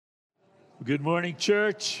Good morning,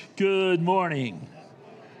 church. Good morning.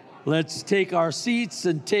 Let's take our seats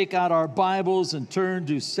and take out our Bibles and turn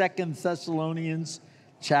to 2 Thessalonians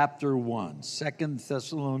chapter 1. 2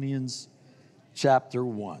 Thessalonians chapter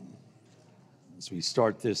 1. As we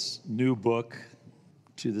start this new book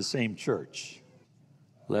to the same church.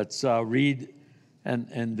 Let's read,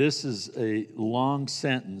 and this is a long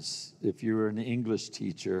sentence. If you're an English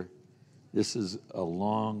teacher, this is a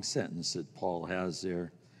long sentence that Paul has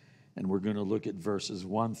there. And we're going to look at verses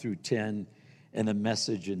 1 through 10 in a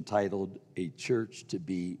message entitled, A Church to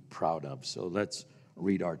Be Proud of. So let's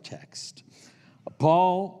read our text.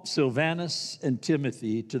 Paul, Silvanus, and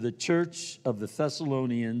Timothy to the church of the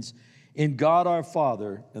Thessalonians in God our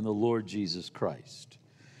Father and the Lord Jesus Christ.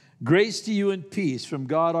 Grace to you and peace from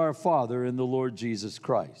God our Father and the Lord Jesus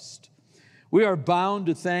Christ. We are bound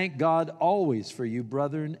to thank God always for you,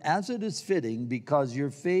 brethren, as it is fitting, because your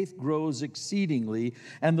faith grows exceedingly,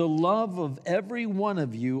 and the love of every one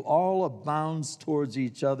of you all abounds towards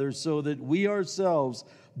each other, so that we ourselves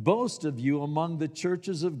boast of you among the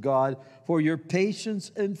churches of God for your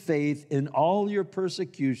patience and faith in all your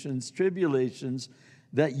persecutions, tribulations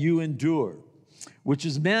that you endure, which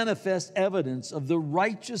is manifest evidence of the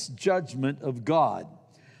righteous judgment of God,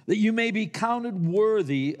 that you may be counted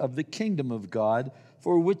worthy of the kingdom of God,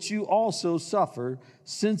 for which you also suffer,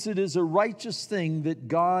 since it is a righteous thing that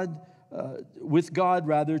with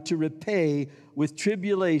God to repay with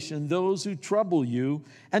tribulation those who trouble you,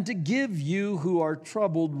 and to give you who are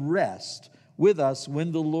troubled rest with us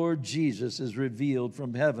when the Lord Jesus is revealed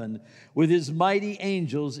from heaven with his mighty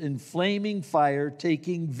angels in flaming fire,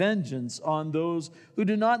 taking vengeance on those who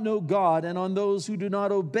do not know God and on those who do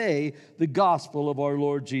not obey the gospel of our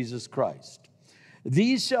Lord Jesus Christ.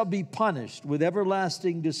 These shall be punished with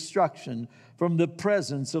everlasting destruction from the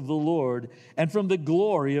presence of the Lord and from the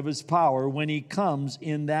glory of his power when he comes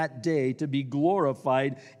in that day to be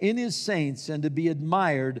glorified in his saints and to be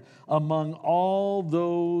admired among all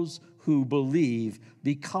those who believe,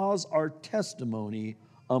 because our testimony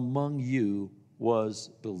among you was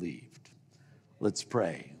believed. Let's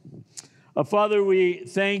pray. Father, we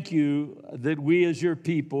thank you that we as your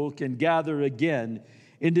people can gather again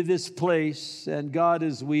into this place. And God,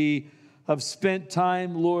 as we have spent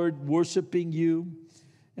time, Lord, worshiping you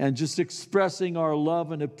and just expressing our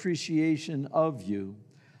love and appreciation of you,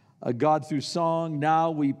 God, through song, now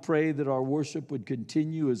we pray that our worship would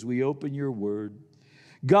continue as we open your word.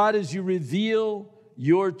 God, as you reveal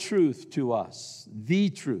your truth to us,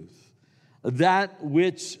 the truth, that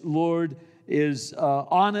which, Lord, is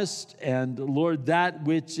honest, and, Lord, that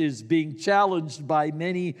which is being challenged by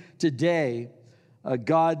many today,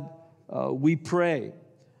 God, we pray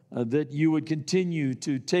that you would continue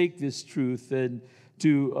to take this truth and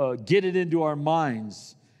to get it into our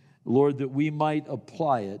minds, Lord, that we might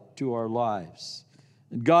apply it to our lives.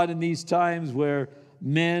 And God, in these times where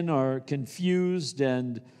men are confused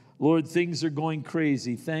and, Lord, things are going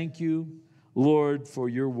crazy, thank you, Lord, for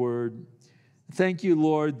your word. Thank you,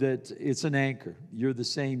 Lord, that it's an anchor. You're the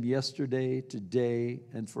same yesterday, today,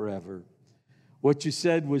 and forever. What you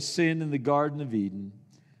said was sin in the Garden of Eden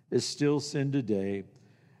is still sin today.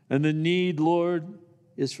 And the need, Lord,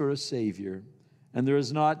 is for a Savior. And there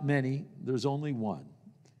is not many, there's only one.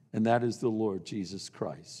 And that is the Lord Jesus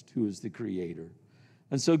Christ, who is the Creator.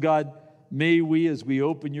 And so, God, may we, as we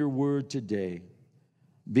open your word today,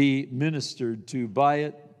 be ministered to by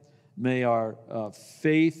it. May our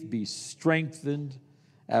faith be strengthened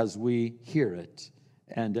as we hear it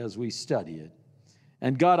and as we study it.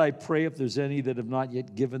 And God, I pray if there's any that have not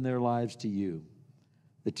yet given their lives to you,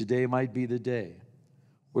 that today might be the day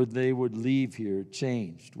where they would leave here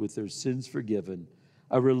changed, with their sins forgiven,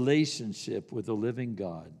 a relationship with the living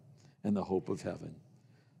God and the hope of heaven.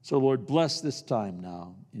 So, Lord, bless this time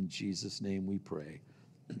now. In Jesus' name we pray.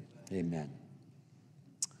 Amen.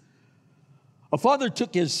 A father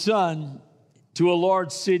took his son to a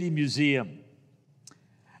large city museum,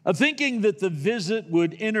 thinking that the visit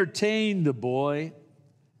would entertain the boy.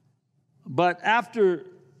 But after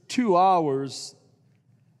 2 hours,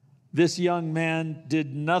 this young man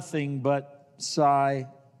did nothing but sigh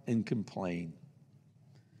and complain.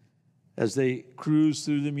 As they cruised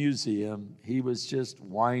through the museum, he was just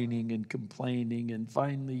whining and complaining. And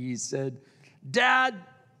finally he said, "Dad,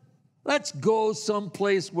 let's go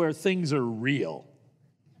someplace where things are real."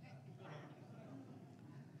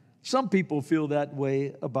 Some people feel that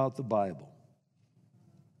way about the Bible.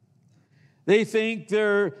 They think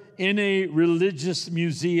they're in a religious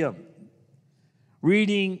museum,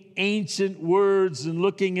 reading ancient words and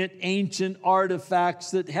looking at ancient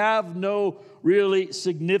artifacts that have no really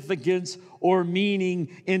significance or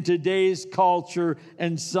meaning in today's culture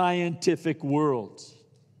and scientific world.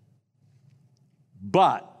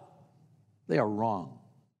 But they are wrong.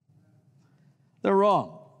 They're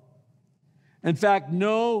wrong. In fact,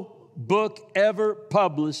 no book ever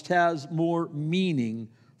published has more meaning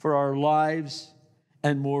for our lives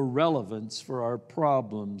and more relevance for our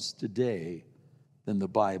problems today than the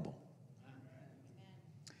Bible.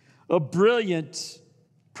 A brilliant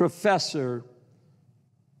professor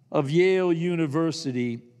of Yale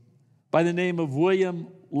University by the name of William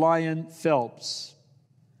Lyon Phelps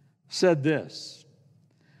said this: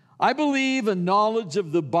 "I believe a knowledge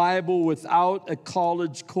of the Bible without a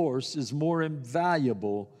college course is more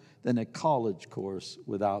invaluable than a college course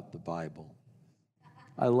without the Bible."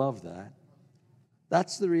 I love that.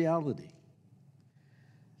 That's the reality.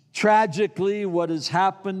 Tragically, what has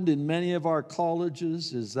happened in many of our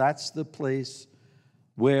colleges is that's the place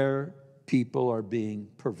where people are being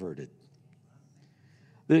perverted.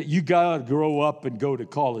 That you got to grow up and go to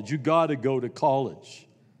college. You got to go to college.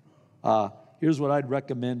 Here's what I'd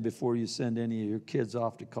recommend before you send any of your kids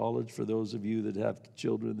off to college, for those of you that have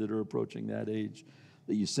children that are approaching that age,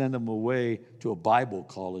 that you send them away to a Bible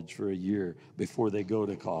college for a year before they go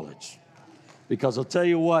to college. Because I'll tell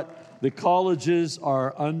you what, the colleges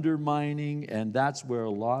are undermining, and that's where a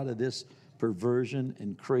lot of this perversion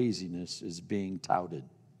and craziness is being touted,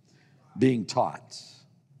 being taught.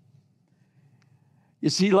 You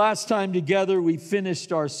see, last time together we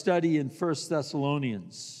finished our study in 1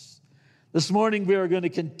 Thessalonians. This morning we are going to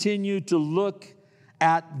continue to look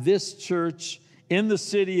at this church in the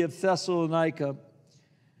city of Thessalonica.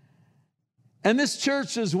 And this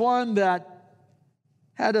church is one that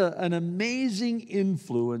had an amazing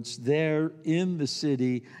influence there in the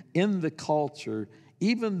city, in the culture,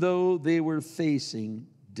 even though they were facing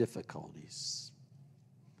difficulties.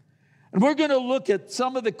 And we're going to look at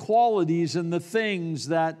some of the qualities and the things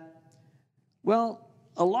that, well,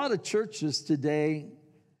 a lot of churches today,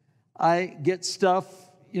 I get stuff,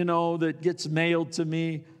 that gets mailed to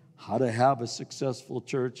me, how to have a successful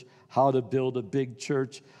church, how to build a big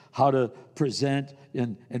church, how to present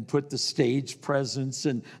and put the stage presence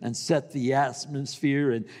and set the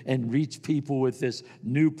atmosphere and reach people with this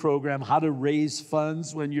new program, how to raise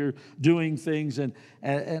funds when you're doing things. And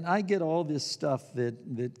I get all this stuff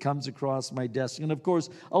that comes across my desk. And of course,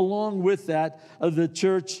 along with that, the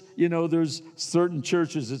church, there's certain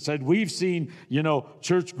churches that said, we've seen,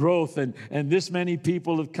 church growth and this many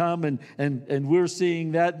people have come and we're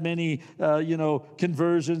seeing that many,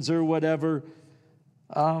 conversions or whatever.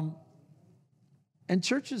 And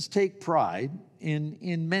churches take pride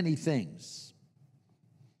in many things.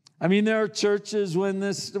 I mean, there are churches when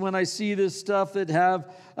I see this stuff that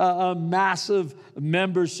have a massive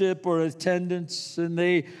membership or attendance, and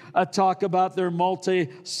they talk about their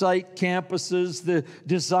multi-site campuses, the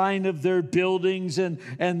design of their buildings and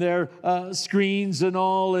their screens and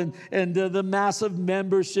all, and the massive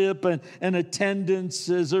membership and attendance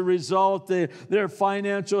as a result. Their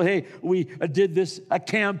financial, hey, we did a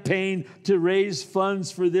campaign to raise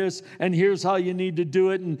funds for this, and here's how you need to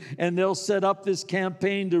do it, and they'll set up this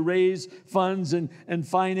campaign to raise funds and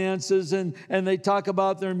finances, and they talk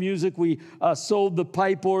about their music. We sold the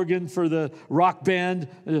pipe organ for the rock band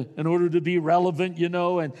in order to be relevant,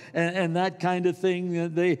 and that kind of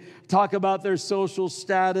thing. They talk about their social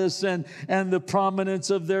status and the prominence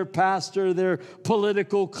of their pastor, their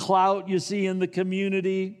political clout you see in the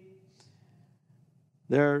community,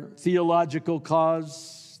 their theological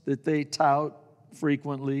cause that they tout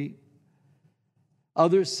frequently.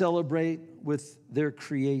 Others celebrate with their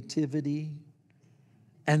creativity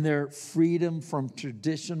and their freedom from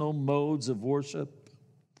traditional modes of worship.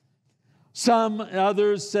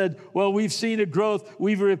 Others said, well, we've seen a growth.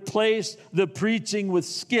 We've replaced the preaching with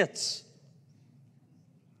skits.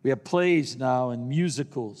 We have plays now and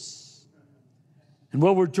musicals. And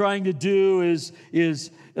what we're trying to do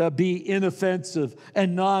is be inoffensive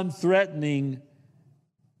and non-threatening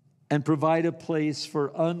and provide a place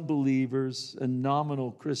for unbelievers and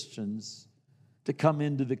nominal Christians to come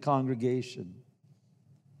into the congregation.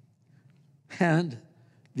 And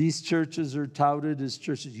these churches are touted as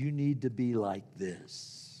churches, you need to be like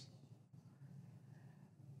this.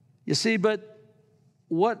 You see, but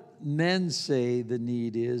what men say the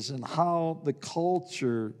need is and how the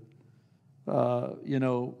culture,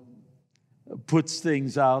 puts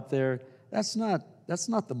things out there, that's not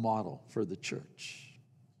the model for the church.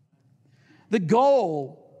 My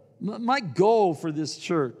goal for this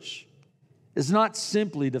church is not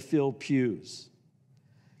simply to fill pews.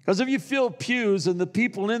 Because if you fill pews and the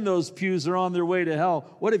people in those pews are on their way to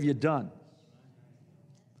hell, what have you done?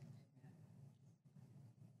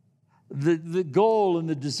 The goal and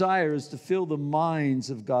the desire is to fill the minds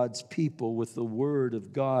of God's people with the Word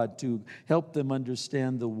of God, to help them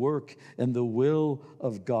understand the work and the will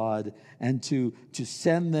of God, and to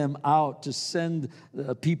send them out, to send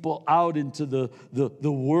people out into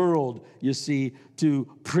the world, you see, to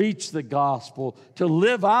preach the gospel, to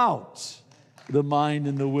live out the mind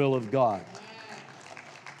and the will of God.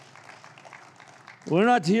 We're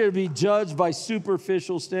not here to be judged by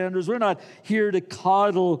superficial standards. We're not here to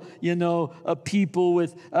coddle, people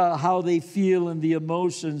with how they feel and the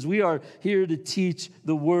emotions. We are here to teach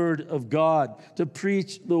the Word of God, to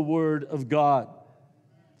preach the Word of God.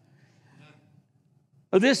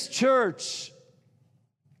 This church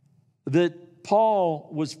that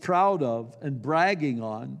Paul was proud of and bragging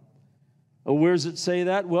on, where does it say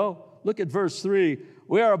that? Well, look at verse 3.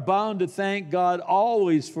 We are bound to thank God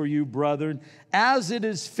always for you, brethren, as it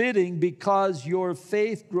is fitting, because your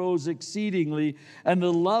faith grows exceedingly, and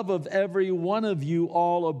the love of every one of you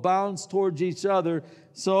all abounds towards each other,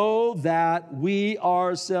 so that we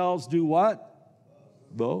ourselves do what?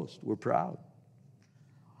 Boast. We're proud.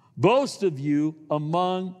 Boast of you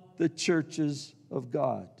among the churches of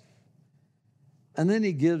God. And then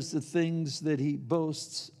he gives the things that he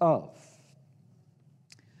boasts of.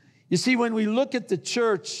 You see, when we look at the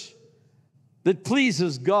church that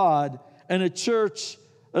pleases God and a church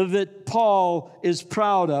that Paul is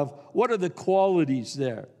proud of, what are the qualities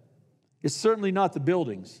there? It's certainly not the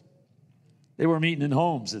buildings. They were meeting in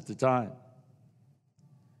homes at the time.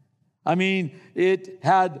 I mean, it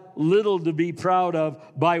had little to be proud of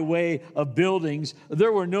by way of buildings.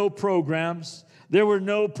 There were no programs. There were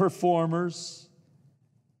no performers.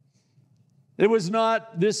 It was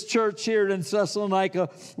not, this church here in Thessalonica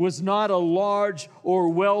was not a large or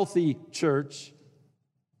wealthy church.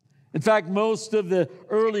 In fact, most of the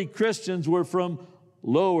early Christians were from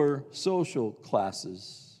lower social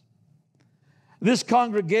classes. This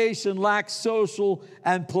congregation lacked social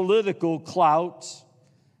and political clout,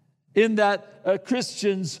 in that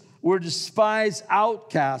Christians were despised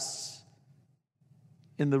outcasts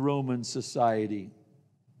in the Roman society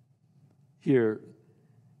here,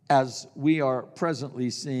 as we are presently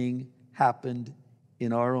seeing happened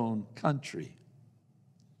in our own country.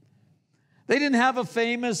 They didn't have a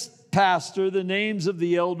famous pastor. The names of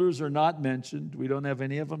the elders are not mentioned. We don't have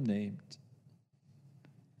any of them named.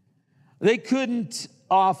 They couldn't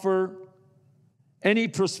offer any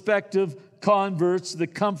prospective converts the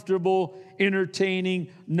comfortable, entertaining,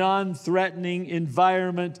 non-threatening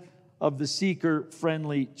environment of the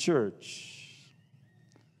seeker-friendly church.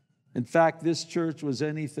 In fact, this church was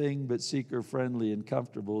anything but seeker-friendly and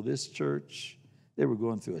comfortable. This church, they were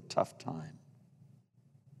going through a tough time.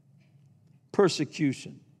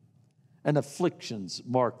 Persecution and afflictions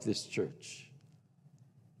marked this church.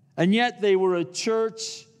 And yet they were a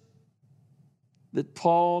church that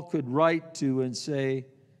Paul could write to and say,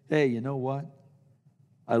 hey, you know what?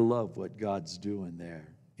 I love what God's doing there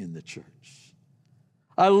in the church.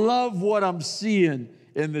 I love what I'm seeing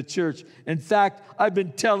in the church. In fact, I've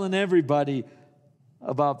been telling everybody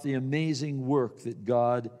about the amazing work that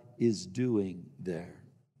God is doing there.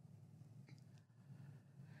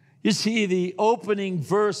 You see, the opening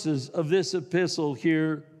verses of this epistle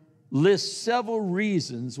here list several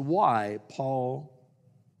reasons why Paul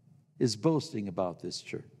is boasting about this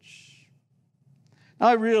church. Now,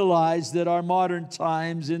 I realize that our modern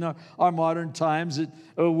times,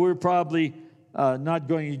 we're probably not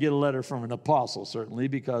going to get a letter from an apostle, certainly,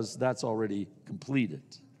 because that's already completed.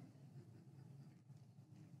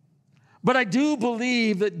 But I do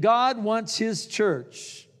believe that God wants His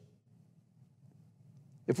church,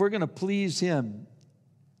 if we're going to please Him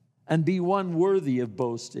and be one worthy of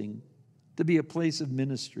boasting, to be a place of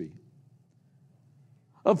ministry.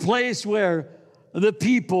 A place where the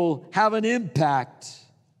people have an impact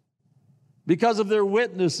because of their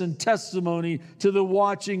witness and testimony to the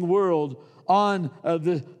watching world on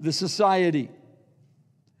the society.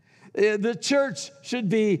 The church should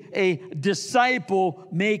be a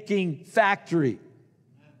disciple-making factory.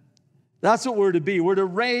 That's what we're to be. We're to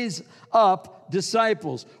raise up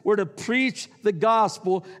disciples. We're to preach the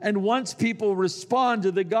gospel, and once people respond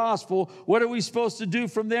to the gospel, what are we supposed to do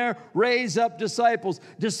from there? Raise up disciples.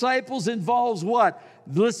 Disciples involves what?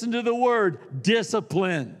 Listen to the word,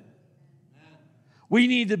 discipline. We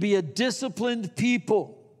need to be a disciplined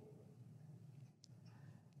people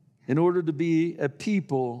in order to be a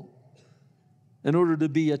people, in order to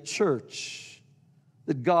be a church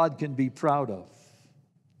that God can be proud of.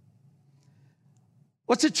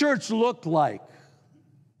 What's a church look like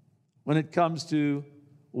when it comes to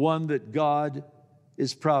one that God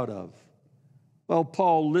is proud of? Well,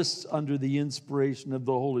 Paul lists under the inspiration of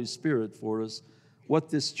the Holy Spirit for us what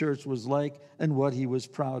this church was like and what he was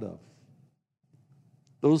proud of.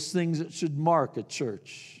 Those things that should mark a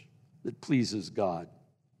church that pleases God.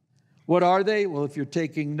 What are they? Well, if you're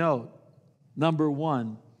taking note, number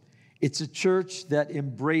one, it's a church that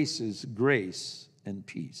embraces grace and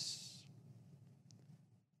peace.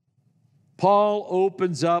 Paul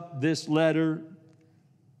opens up this letter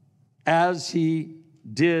as he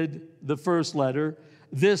did the first letter.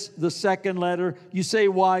 This, the second letter, you say,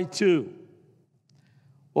 why two?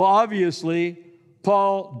 Well, obviously,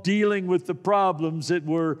 Paul dealing with the problems that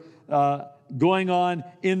were going on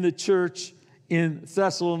in the church in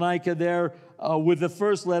Thessalonica there. With the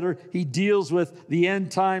first letter, he deals with the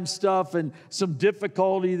end time stuff and some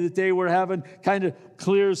difficulty that they were having, kind of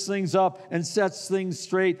clears things up and sets things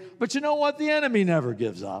straight. But you know what? The enemy never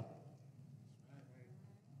gives up.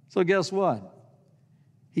 So guess what?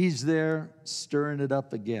 He's there stirring it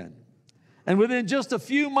up again. And within just a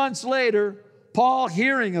few months later, Paul,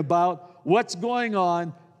 hearing about what's going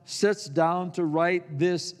on, sits down to write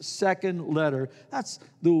this second letter. That's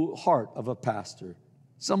the heart of a pastor.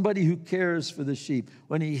 Somebody who cares for the sheep.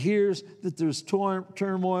 When he hears that there's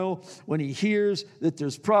turmoil, when he hears that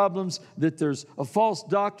there's problems, that there's false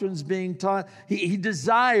doctrines being taught, he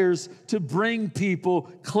desires to bring people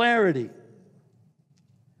clarity,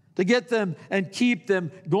 to get them and keep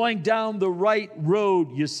them going down the right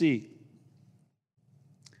road, you see.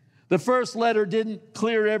 The first letter didn't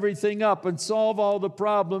clear everything up and solve all the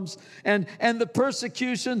problems, and the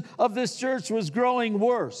persecution of this church was growing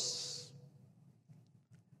worse.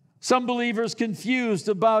 Some believers confused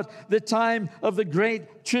about the time of the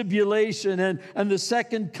great tribulation and the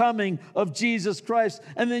second coming of Jesus Christ.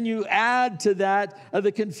 And then you add to that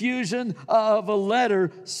the confusion of a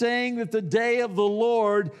letter saying that the day of the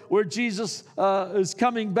Lord, where Jesus is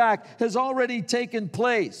coming back, has already taken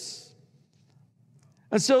place.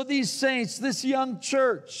 And so these saints, this young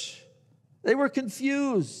church, they were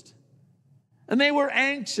confused and they were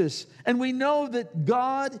anxious. And we know that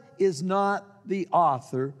God is not the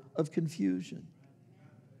author of confusion.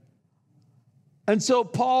 And so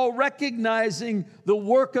Paul, recognizing the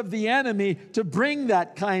work of the enemy to bring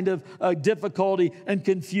that kind of difficulty and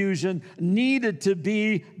confusion, needed to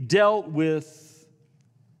be dealt with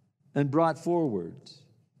and brought forward.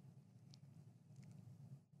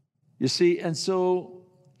 You see, and so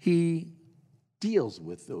he deals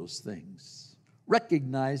with those things,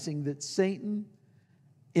 recognizing that Satan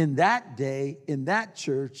in that day, in that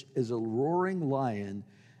church, is a roaring lion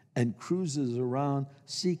and cruises around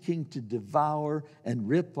seeking to devour and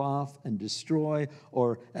rip off and destroy,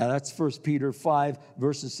 or that's 1 Peter 5,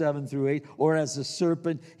 verses 7 through 8, or as a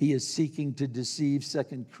serpent, he is seeking to deceive,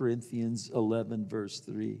 2 Corinthians 11, verse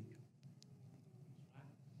 3.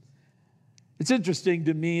 It's interesting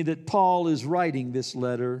to me that Paul is writing this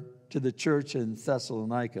letter to the church in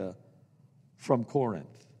Thessalonica from Corinth.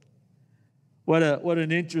 What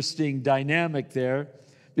an interesting dynamic there.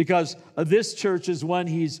 Because this church is one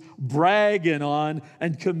he's bragging on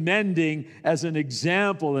and commending as an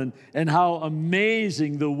example, and how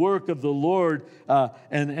amazing the work of the Lord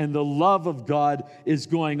and the love of God is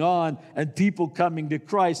going on, and people coming to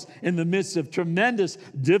Christ in the midst of tremendous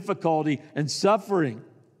difficulty and suffering.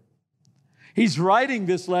 He's writing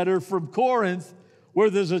this letter from Corinth, where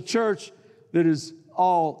there's a church that is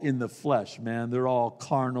all in the flesh, man. They're all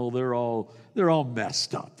carnal. They're all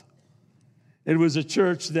messed up. It was a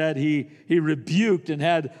church that he rebuked and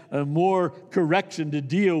had more correction to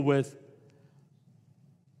deal with.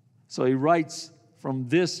 So he writes from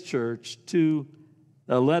this church to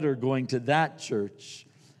a letter going to that church.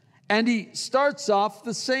 And he starts off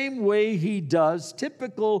the same way he does,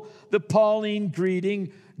 typical the Pauline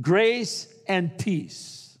greeting, grace and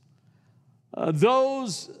peace.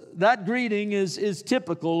 That greeting is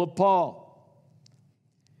typical of Paul.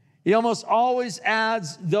 He almost always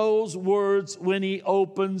adds those words when he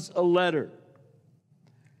opens a letter.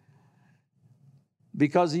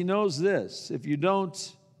 Because he knows this: if you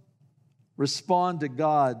don't respond to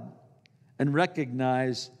God and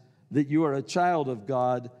recognize that you are a child of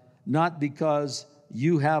God, not because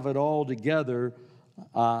you have it all together,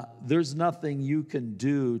 there's nothing you can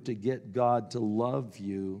do to get God to love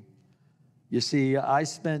you. You see, I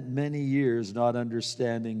spent many years not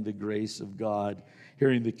understanding the grace of God,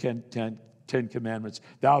 hearing the Ten Commandments.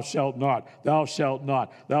 Thou shalt not, thou shalt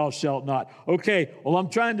not, thou shalt not. Okay, well, I'm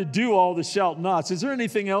trying to do all the shalt nots. Is there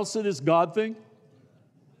anything else to this God thing?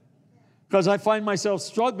 Because I find myself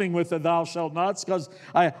struggling with the thou shalt nots, because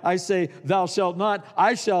I say, thou shalt not,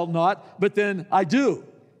 I shall not, but then I do.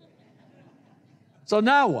 So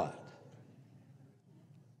now what?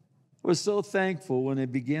 I was so thankful when I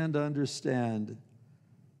began to understand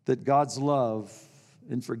that God's love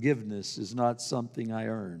and forgiveness is not something I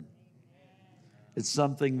earn. It's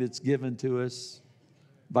something that's given to us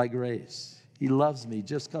by grace. He loves me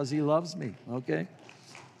just because He loves me, okay?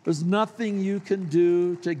 There's nothing you can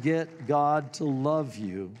do to get God to love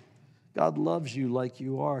you. God loves you like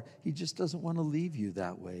you are. He just doesn't want to leave you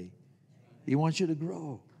that way. He wants you to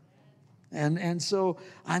grow. And so,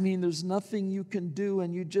 I mean, there's nothing you can do,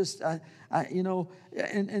 and you just,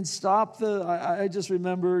 and stop I just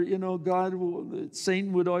remember, God,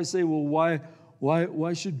 Satan would always say, well,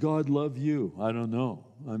 why should God love you? I don't know.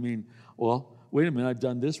 I mean, well, wait a minute, I've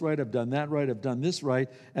done this right, I've done that right, I've done this right,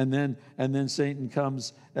 and then Satan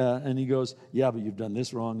comes and he goes, yeah, but you've done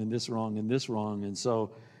this wrong and this wrong and this wrong, and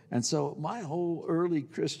so my whole early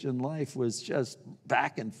Christian life was just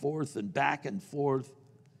back and forth and back and forth.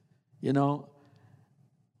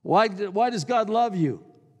 Why does God love you?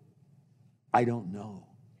 I don't know.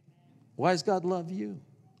 Why does God love you?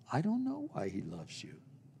 I don't know why He loves you.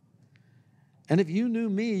 And if you knew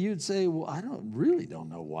me, you'd say, well, I really don't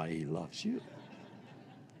know why He loves you.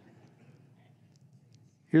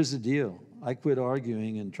 Here's the deal. I quit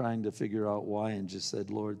arguing and trying to figure out why and just said,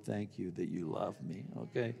 Lord, thank you that you love me,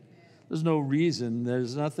 okay? There's no reason.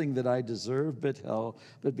 There's nothing that I deserve but hell,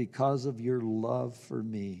 but because of your love for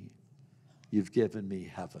me, you've given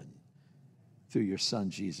me heaven through your Son,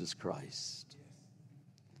 Jesus Christ.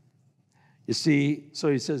 You see,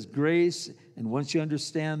 so he says grace, and once you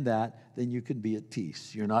understand that, then you can be at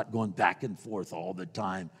peace. You're not going back and forth all the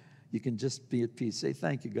time. You can just be at peace. Say,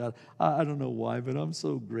 thank you, God. I don't know why, but I'm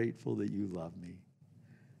so grateful that you love me.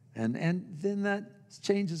 And then that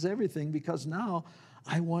changes everything, because now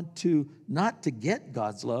I want to, not to get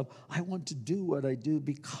God's love, I want to do what I do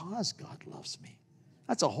because God loves me.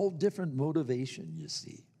 That's a whole different motivation, you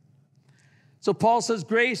see. So Paul says,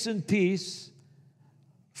 grace and peace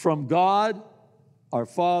from God, our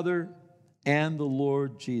Father, and the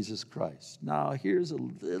Lord Jesus Christ. Now, here's a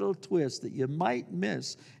little twist that you might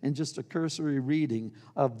miss in just a cursory reading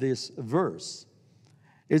of this verse.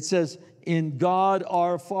 It says, in God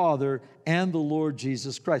our Father and the Lord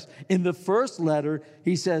Jesus Christ. In the first letter,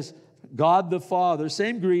 he says, God the Father,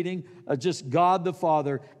 same greeting, just God the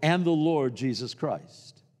Father and the Lord Jesus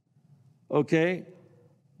Christ. Okay?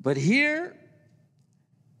 But here,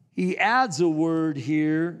 he adds a word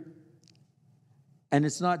here, and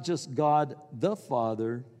it's not just God the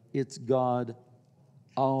Father, it's God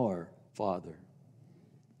our Father.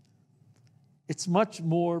 It's much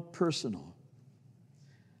more personal.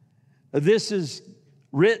 This is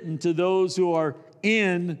written to those who are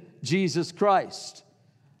in Jesus Christ.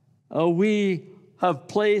 We have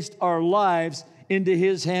placed our lives into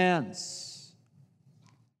His hands.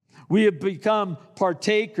 We have become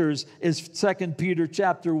partakers, as 2 Peter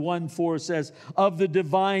chapter 1:4 says, of the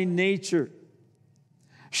divine nature,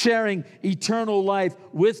 sharing eternal life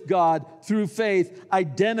with God through faith,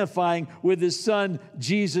 identifying with His Son,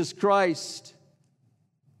 Jesus Christ.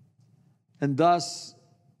 And thus,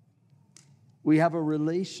 we have a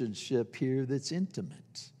relationship here that's intimate.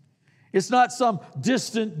 It's not some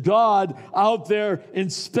distant God out there in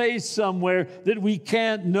space somewhere that we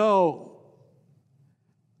can't know,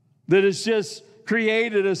 that has just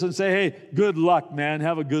created us and say, hey, good luck, man,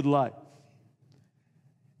 have a good life.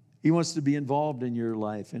 He wants to be involved in your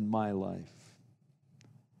life, in my life.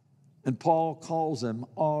 And Paul calls Him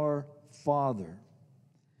our Father.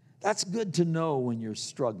 That's good to know when you're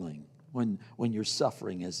struggling, when you're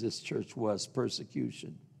suffering, as this church was,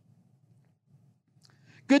 persecution.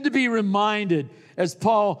 Good to be reminded, as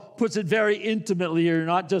Paul puts it very intimately here,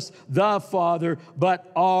 not just the Father, but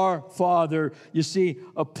our Father. You see,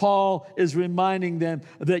 Paul is reminding them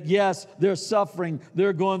that yes, they're suffering,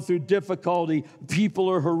 they're going through difficulty. People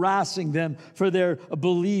are harassing them for their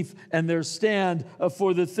belief and their stand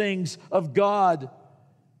for the things of God.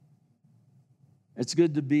 It's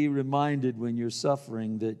good to be reminded when you're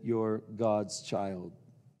suffering that you're God's child,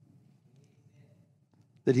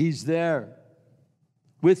 that He's there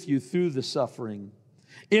with you through the suffering,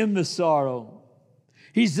 in the sorrow.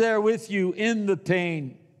 He's there with you in the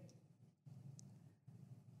pain.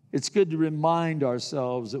 It's good to remind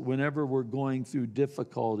ourselves that whenever we're going through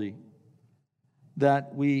difficulty,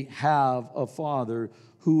 that we have a Father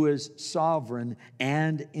who is sovereign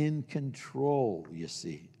and in control, you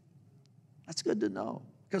see. That's good to know,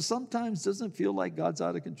 because sometimes it doesn't feel like God's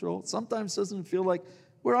out of control. Sometimes it doesn't feel like,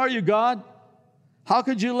 where are you, God? How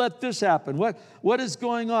could you let this happen? What is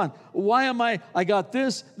going on? Why am I got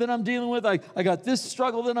this that I'm dealing with. I got this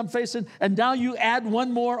struggle that I'm facing. And now you add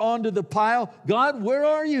one more onto the pile. God, where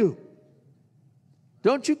are you?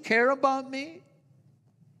 Don't you care about me?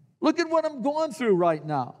 Look at what I'm going through right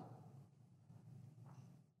now.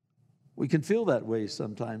 We can feel that way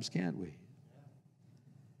sometimes, can't we?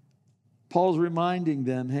 Paul's reminding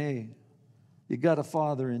them, hey, you got a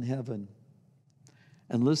Father in heaven.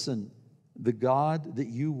 And listen, the God that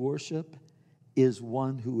you worship is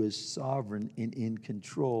one who is sovereign and in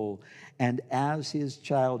control. And as his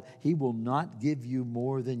child, he will not give you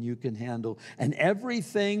more than you can handle. And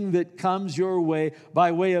everything that comes your way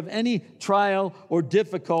by way of any trial or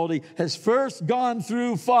difficulty has first gone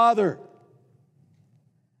through Father.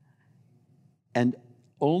 And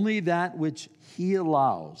only that which he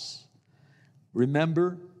allows.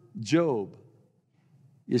 Remember Job.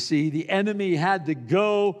 You see, the enemy had to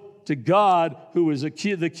go to God, who was the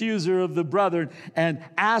accuser of the brethren, and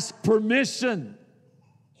ask permission.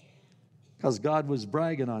 Because God was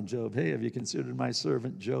bragging on Job. Hey, have you considered my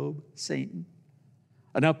servant Job, Satan?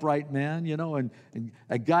 An upright man, and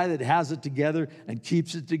a guy that has it together and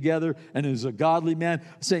keeps it together and is a godly man.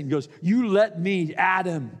 Satan goes, you let me at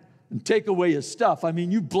him and take away his stuff. I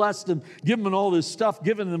mean, you blessed him, given him all this stuff,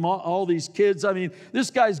 giving him all these kids. I mean,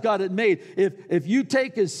 this guy's got it made. If you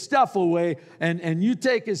take his stuff away and you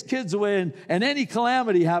take his kids away and any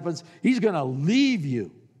calamity happens, he's going to leave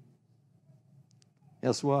you.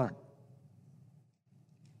 Guess what?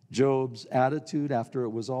 Job's attitude after it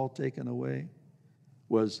was all taken away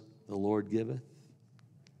was, the Lord giveth,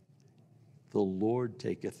 the Lord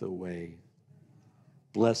taketh away.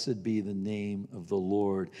 Blessed be the name of the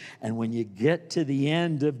Lord. And when you get to the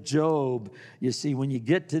end of Job, you see, when you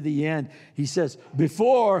get to the end, he says,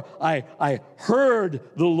 before I heard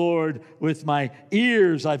the Lord with my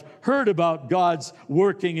ears, I've heard about God's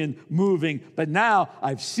working and moving, but now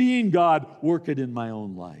I've seen God work it in my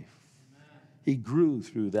own life. He grew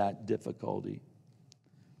through that difficulty.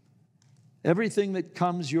 Everything that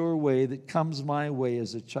comes your way, that comes my way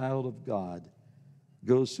as a child of God,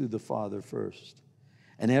 goes through the Father first.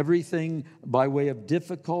 And everything by way of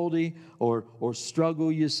difficulty or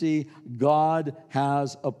struggle, you see, God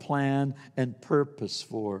has a plan and purpose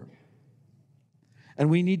for.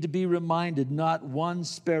 And we need to be reminded, not one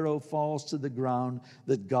sparrow falls to the ground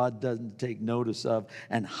that God doesn't take notice of.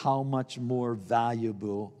 And how much more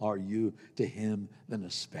valuable are you to him than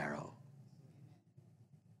a sparrow?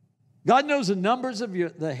 God knows the numbers of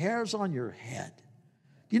the hairs on your head.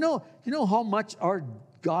 You know how much our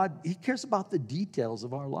God, he cares about the details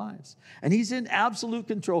of our lives. And he's in absolute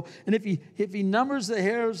control. And if he numbers the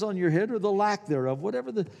hairs on your head or the lack thereof,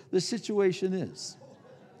 whatever the situation is.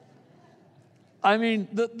 I mean,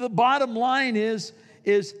 the bottom line is,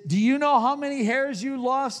 do you know how many hairs you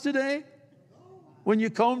lost today when you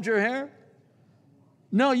combed your hair?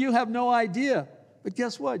 No, you have no idea. But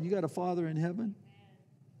guess what? You got a Father in heaven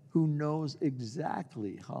who knows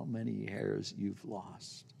exactly how many hairs you've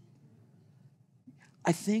lost.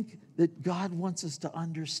 I think that God wants us to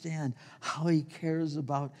understand how he cares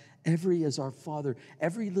about as our Father,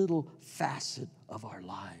 every little facet of our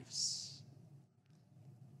lives.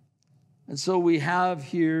 And so we have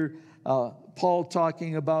here Paul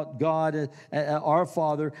talking about God, our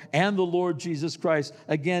Father, and the Lord Jesus Christ.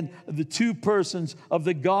 Again, the two persons of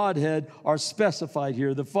the Godhead are specified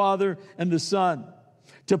here, the Father and the Son.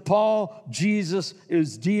 To Paul, Jesus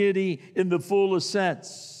is deity in the fullest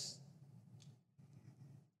sense.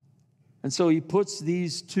 And so he puts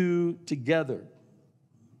these two together.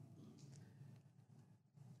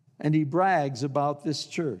 And he brags about this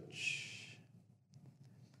church.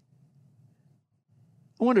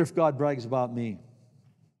 I wonder if God brags about me.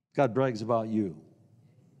 God brags about you.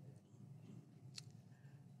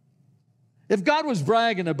 If God was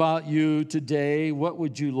bragging about you today, what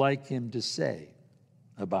would you like him to say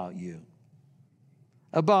about you?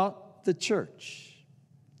 About the church?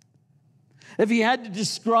 If he had to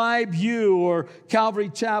describe you or Calvary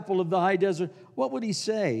Chapel of the High Desert, what would he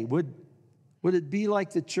say? Would it be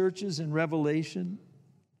like the churches in Revelation?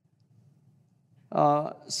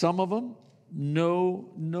 Some of them,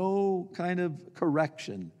 no kind of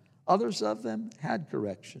correction. Others of them had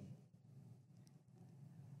correction.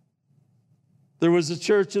 There was a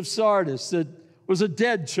church of Sardis that was a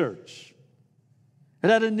dead church. It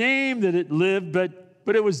had a name that it lived,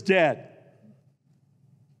 but it was dead.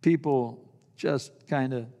 People just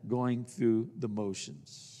kind of going through the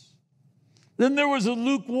motions. Then there was a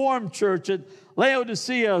lukewarm church at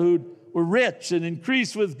Laodicea who were rich and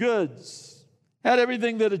increased with goods, had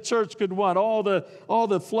everything that a church could want, all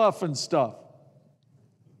the fluff and stuff.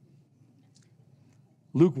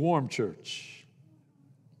 Lukewarm church.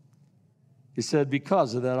 He said,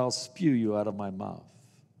 because of that, I'll spew you out of my mouth.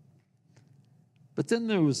 But then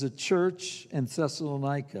there was a church in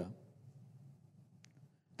Thessalonica.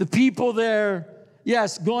 The people there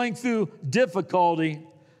yes, going through difficulty,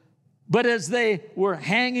 but as they were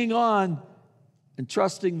hanging on and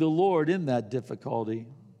trusting the Lord in that difficulty,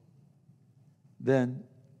 then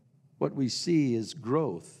what we see is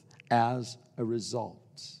growth as a result.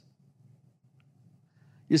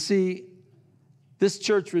 You see, this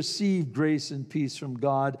church received grace and peace from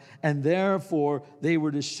God, and therefore they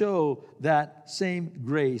were to show that same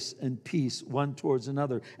grace and peace one towards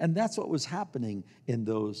another. And that's what was happening in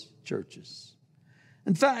those churches.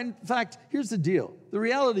 In fact, here's the deal. The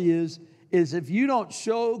reality is if you don't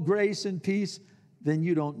show grace and peace, then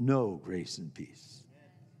you don't know grace and peace.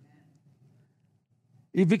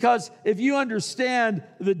 Because if you understand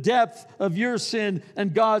the depth of your sin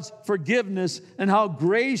and God's forgiveness and how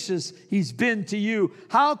gracious He's been to you,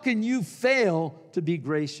 how can you fail to be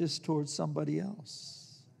gracious towards somebody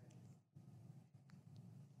else?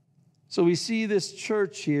 So we see this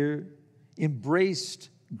church here embraced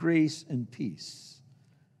grace and peace.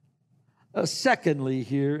 Secondly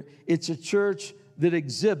here, it's a church that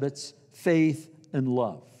exhibits faith and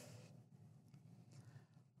love.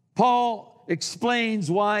 Paul explains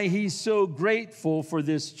why he's so grateful for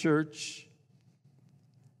this church,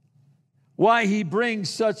 why he brings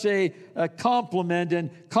such a compliment and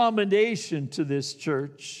commendation to this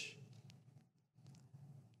church.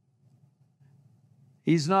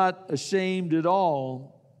 He's not ashamed at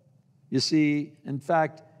all. You see, in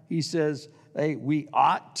fact, he says, hey, we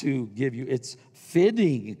ought to give you, it's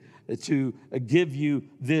fitting to give you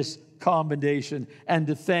this commendation and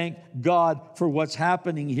to thank God for what's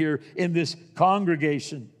happening here in this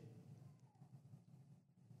congregation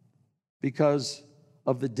because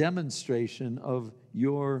of the demonstration of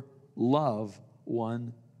your love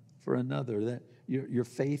one for another, that your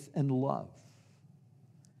faith and love.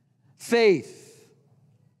 Faith,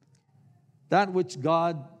 that which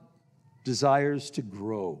God desires to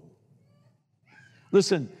grow.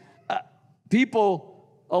 Listen, people,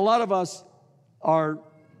 a lot of us are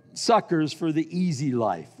suckers for the easy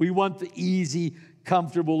life. We want the easy,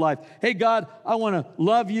 comfortable life. Hey, God, I want to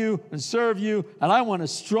love you and serve you, and I want a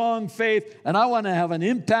strong faith, and I want to have an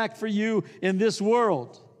impact for you in this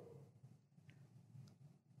world.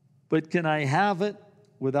 But can I have it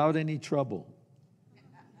without any trouble?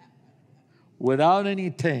 Without any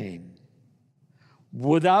pain?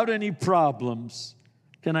 Without any problems?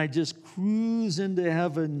 Can I just cruise into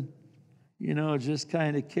heaven, just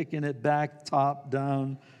kind of kicking it back, top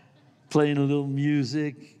down, playing a little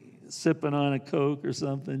music, sipping on a Coke or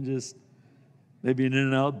something, just maybe an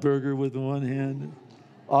In-N-Out burger with one hand,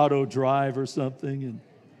 auto drive or something. And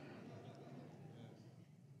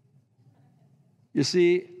you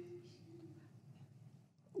see,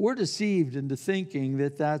 we're deceived into thinking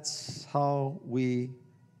that that's how we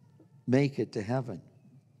make it to heaven.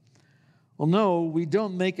 Well, no, we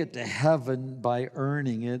don't make it to heaven by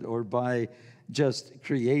earning it or by just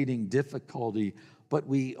creating difficulty, but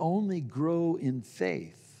we only grow in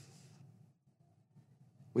faith.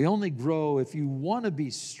 We only grow if you want to be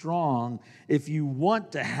strong, if you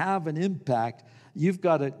want to have an impact, you've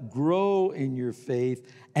got to grow in your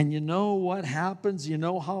faith. And you know what happens? You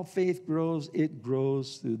know how faith grows? It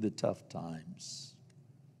grows through the tough times.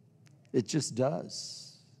 It just does.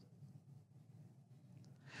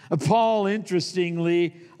 Paul,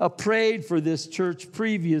 interestingly, prayed for this church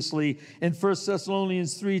previously in 1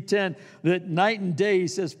 Thessalonians 3:10, that night and day, he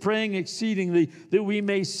says, praying exceedingly that we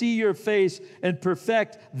may see your face and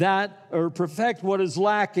perfect what is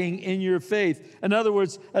lacking in your faith. In other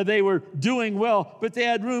words, they were doing well, but they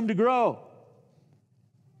had room to grow.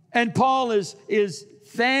 And Paul is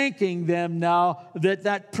thanking them now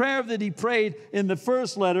that prayer that he prayed in the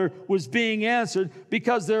first letter was being answered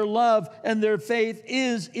because their love and their faith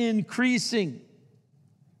is increasing.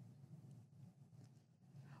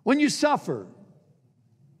 When you suffer,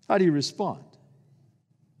 how do you respond?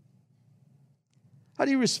 How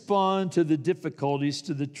do you respond to the difficulties,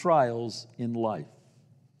 to the trials in life?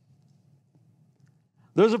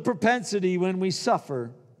 There's a propensity when we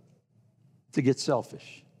suffer to get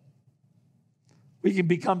selfish. We can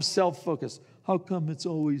become self-focused. How come it's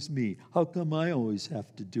always me? How come I always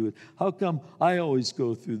have to do it? How come I always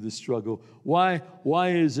go through the struggle? Why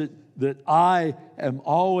is it that I am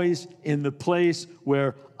always in the place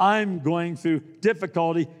where I'm going through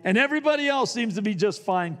difficulty and everybody else seems to be just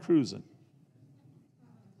fine cruising?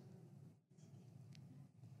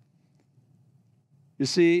 You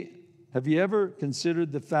see, have you ever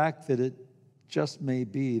considered the fact that it just may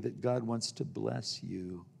be that God wants to bless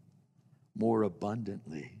you more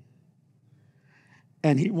abundantly?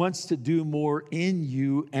 And He wants to do more in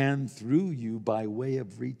you and through you by way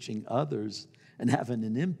of reaching others and having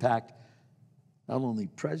an impact not only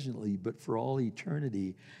presently, but for all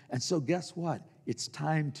eternity. And so guess what? It's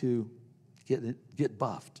time to get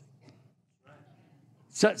buffed.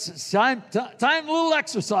 So it's time a little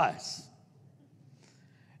exercise.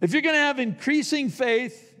 If you're going to have increasing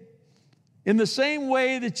faith in the same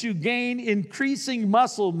way that you gain increasing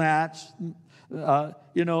muscle mass,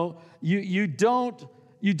 you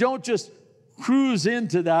don't just cruise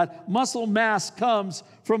into that. Muscle mass comes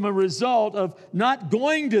from a result of not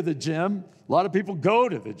going to the gym. A lot of people go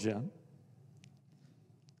to the gym,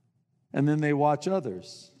 and then they watch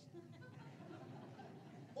others.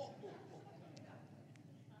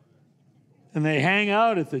 And they hang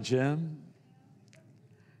out at the gym.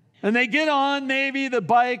 And they get on maybe the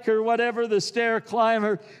bike or whatever, the stair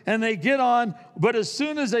climber, and they get on, but as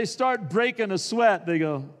soon as they start breaking a sweat, they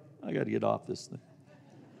go, I got to get off this thing.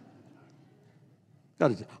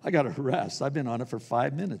 I got to rest. I've been on it for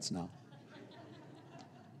 5 minutes now.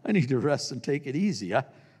 I need to rest and take it easy.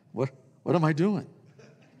 What am I doing?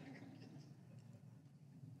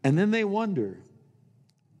 And then they wonder,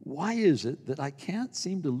 why is it that I can't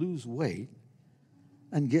seem to lose weight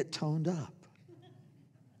and get toned up?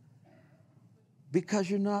 Because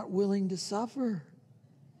you're not willing to suffer.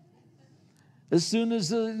 As soon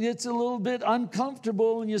as it's a little bit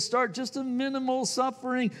uncomfortable and you start just a minimal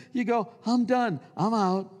suffering, you go, I'm done, I'm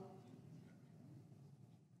out.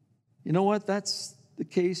 You know what? That's the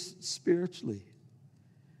case spiritually.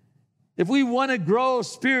 If we want to grow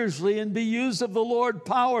spiritually and be used of the Lord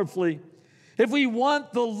powerfully, if we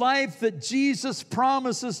want the life that Jesus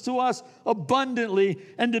promises to us abundantly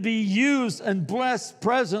and to be used and blessed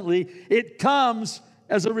presently, it comes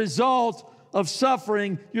as a result of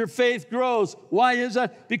suffering. Your faith grows. Why is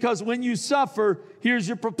that? Because when you suffer, here's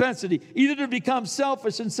your propensity. Either to become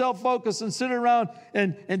selfish and self-focused and sit around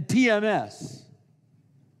and PMS.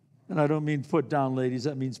 And I don't mean put down, ladies.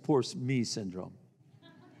 That means poor me syndrome.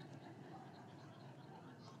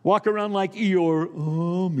 Walk around like Eeyore,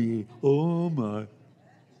 oh me, oh my.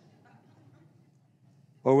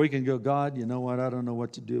 Or we can go, God, you know what? I don't know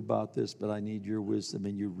what to do about this, but I need your wisdom.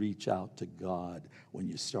 And you reach out to God when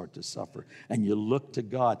you start to suffer. And you look to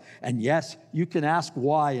God. And yes, you can ask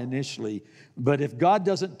why initially. But if God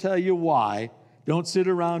doesn't tell you why, don't sit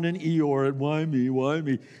around and Eeyore it. Why me? Why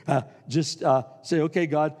me? Just say, okay,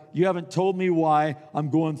 God, you haven't told me why I'm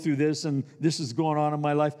going through this and this is going on in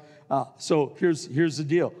my life. So here's the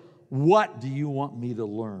deal. What do you want me to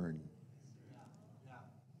learn?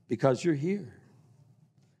 Because you're here.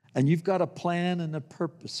 And you've got a plan and a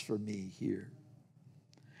purpose for me here.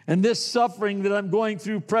 And this suffering that I'm going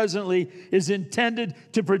through presently is intended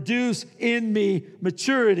to produce in me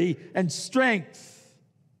maturity and strength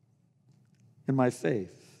in my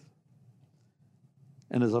faith.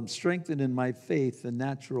 And as I'm strengthened in my faith, the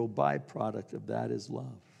natural byproduct of that is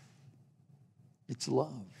love. It's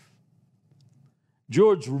love.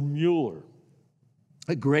 George Mueller,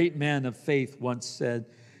 a great man of faith, once said,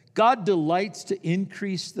 God delights to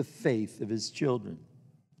increase the faith of his children.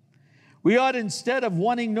 We ought, instead of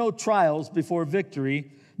wanting no trials before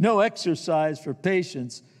victory, no exercise for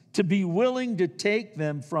patience, to be willing to take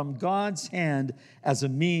them from God's hand as a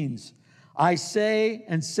means. I say,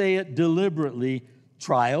 and say it deliberately,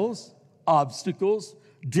 trials, obstacles,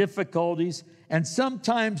 difficulties, and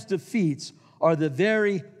sometimes defeats are the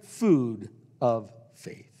very food of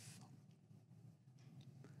faith.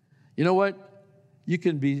 You know what? You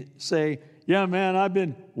can say, yeah, man, I've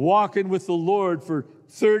been walking with the Lord for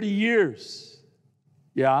 30 years.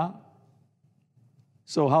 Yeah?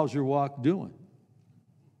 So how's your walk doing?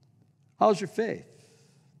 How's your faith?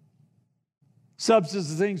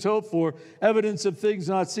 Substance of things hoped for, evidence of things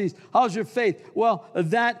not seen. How's your faith? Well,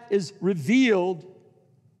 that is revealed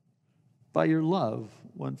by your love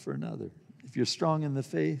one for another. If you're strong in the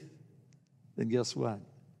faith, then guess what?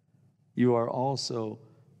 You are also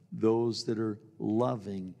those that are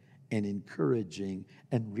loving and encouraging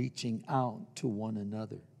and reaching out to one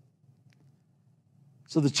another.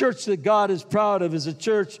 So the church that God is proud of is a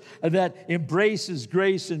church that embraces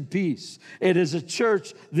grace and peace. It is a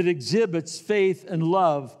church that exhibits faith and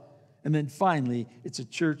love. And then finally, it's a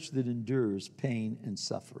church that endures pain and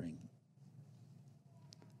suffering.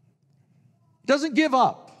 It doesn't give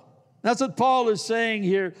up. That's what Paul is saying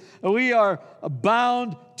here. We are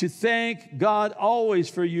bound to thank God always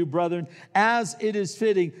for you, brethren, as it is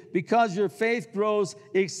fitting, because your faith grows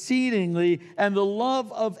exceedingly, and the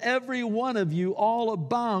love of every one of you all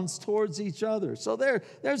abounds towards each other. So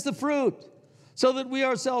there's the fruit. So that we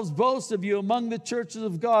ourselves boast of you among the churches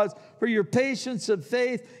of God for your patience of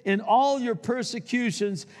faith in all your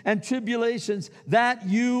persecutions and tribulations that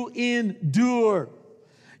you endure.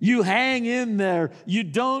 You hang in there. You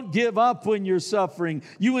don't give up when you're suffering.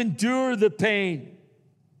 You endure the pain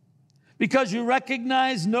because you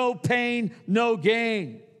recognize no pain, no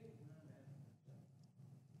gain.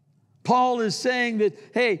 Paul is saying that,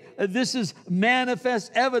 hey, this is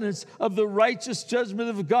manifest evidence of the righteous judgment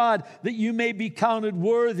of God, that you may be counted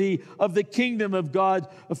worthy of the kingdom of God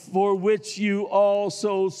for which you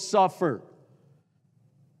also suffer.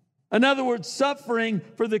 In other words, suffering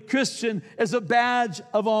for the Christian is a badge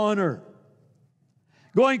of honor.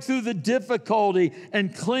 Going through the difficulty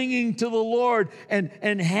and clinging to the Lord and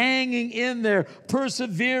hanging in there,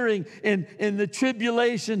 persevering in the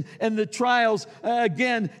tribulation and the trials.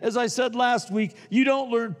 Again, as I said last week, you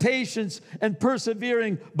don't learn patience and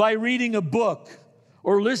persevering by reading a book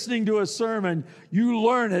or listening to a sermon. You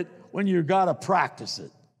learn it when you've got to practice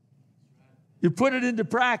it. You put it into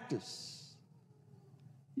practice.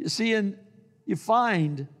 You see, and you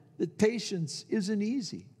find that patience isn't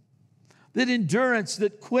easy. That endurance,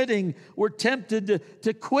 that quitting, we're tempted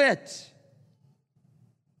to quit.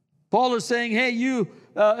 Paul is saying, hey, you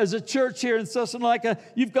as a church here in Thessalonica,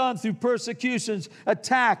 you've gone through persecutions,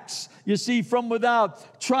 attacks, you see, from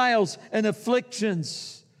without, trials and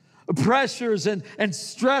afflictions, pressures and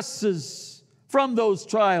stresses from those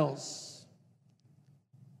trials.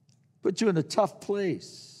 Put you in a tough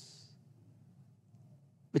place.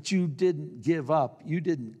 But you didn't give up. You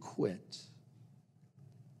didn't quit.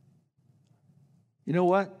 You know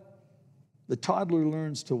what? The toddler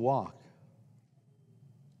learns to walk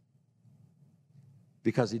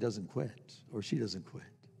because he doesn't quit or she doesn't quit.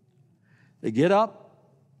 They get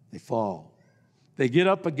up, they fall. They get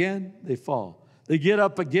up again, they fall. They get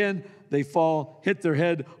up again, they fall, hit their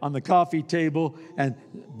head on the coffee table and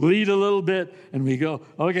bleed a little bit. And we go,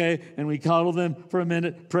 okay, and we coddle them for a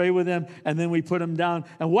minute, pray with them, and then we put them down.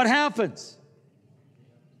 And what happens?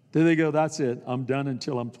 Then they go, that's it. I'm done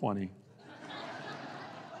until I'm 20.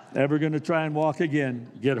 Ever going to try and walk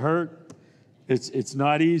again, get hurt. It's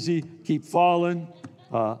not easy. Keep falling.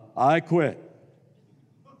 I quit.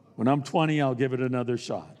 When I'm 20, I'll give it another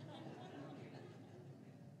shot.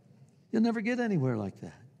 You'll never get anywhere like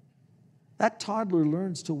that. That toddler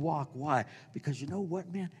learns to walk. Why? Because you know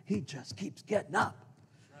what, man? He just keeps getting up.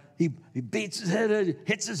 He beats his head,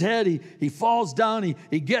 hits his head, he falls down,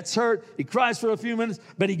 he gets hurt, he cries for a few minutes,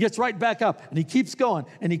 but he gets right back up, and he keeps going,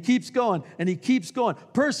 and he keeps going, and he keeps going.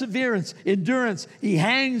 Perseverance, endurance, he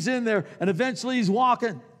hangs in there, and eventually he's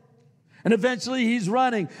walking, and eventually he's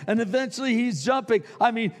running, and eventually he's jumping.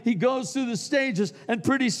 I mean, he goes through the stages, and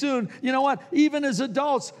pretty soon, you know what? Even as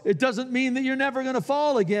adults, it doesn't mean that you're never going to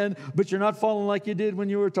fall again, but you're not falling like you did when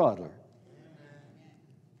you were a toddler.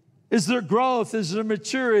 Is there growth? Is there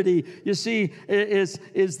maturity? You see,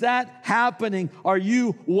 is that happening? Are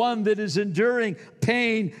you one that is enduring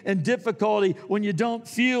pain and difficulty when you don't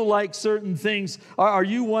feel like certain things? Are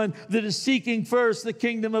you one that is seeking first the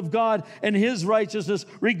kingdom of God and His righteousness,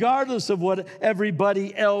 regardless of what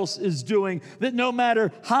everybody else is doing? That no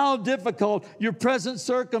matter how difficult your present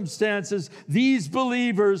circumstances, these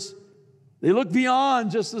believers, they look beyond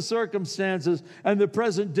just the circumstances and the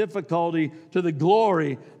present difficulty to the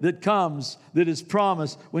glory that comes, that is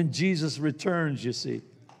promised when Jesus returns, you see.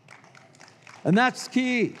 And that's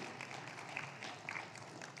key.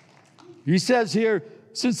 He says here,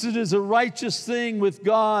 since it is a righteous thing with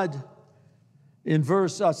God, in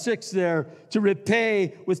verse 6 there, to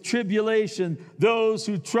repay with tribulation those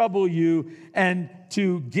who trouble you and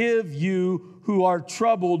to give you who are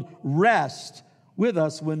troubled rest with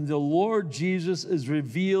us when the Lord Jesus is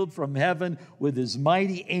revealed from heaven with His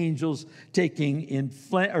mighty angels, taking in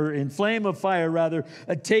flame of fire,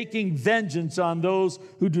 taking vengeance on those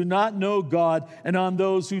who do not know God and on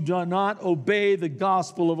those who do not obey the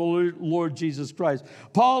gospel of the Lord Jesus Christ.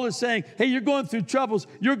 Paul is saying, hey, you're going through troubles,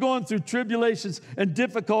 you're going through tribulations and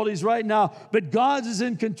difficulties right now, but God is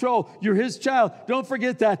in control. You're His child. Don't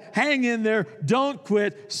forget that. Hang in there. Don't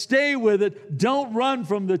quit. Stay with it. Don't run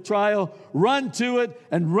from the trial. Run to it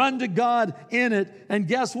and run to God in it. And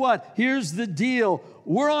guess what? Here's the deal.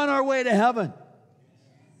 We're on our way to heaven.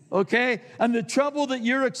 Okay? And the trouble that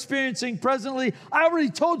you're experiencing presently, I already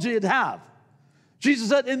told you you'd have. Jesus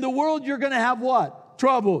said, in the world you're going to have what?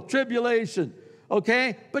 Trouble, tribulation.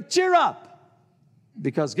 Okay? But cheer up.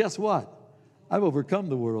 Because guess what? I've overcome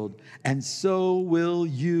the world, and so will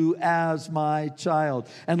you as my child.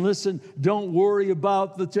 And listen, don't worry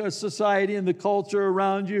about the society and the culture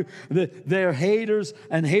around you. They're haters,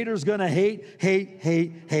 and haters going to hate.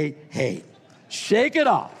 Shake it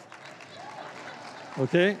off.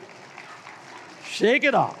 Okay? Shake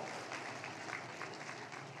it off.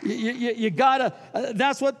 You gotta,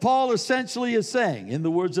 that's what Paul essentially is saying in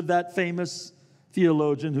the words of that famous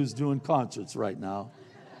theologian who's doing concerts right now,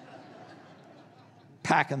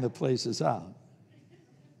 packing the places out.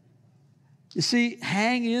 You see,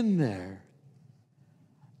 hang in there.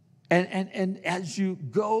 And as you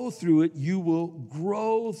go through it, you will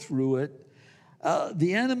grow through it.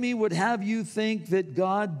 The enemy would have you think that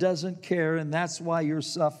God doesn't care, and that's why you're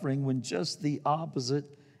suffering, when just the opposite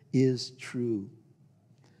is true.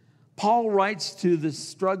 Paul writes to the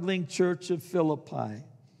struggling church of Philippi.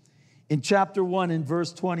 In chapter 1, in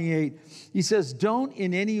verse 28, he says, don't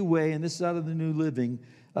in any way, and this is out of the New Living,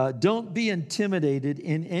 don't be intimidated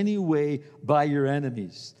in any way by your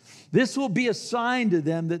enemies. This will be a sign to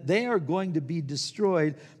them that they are going to be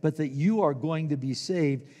destroyed, but that you are going to be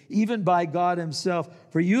saved, even by God himself.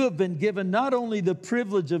 For you have been given not only the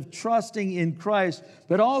privilege of trusting in Christ,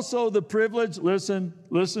 but also the privilege, listen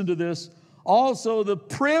to this, also the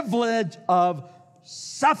privilege of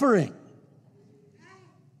suffering.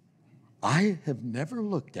 I have never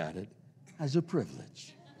looked at it as a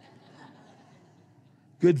privilege.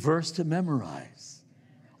 Good verse to memorize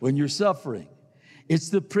when you're suffering. It's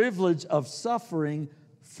the privilege of suffering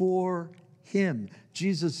for him.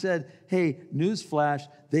 Jesus said, hey, newsflash,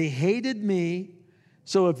 they hated me.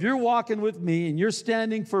 So if you're walking with me and you're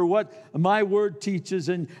standing for what my word teaches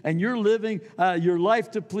and you're living your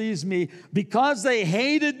life to please me, because they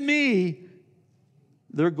hated me,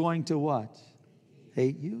 they're going to what?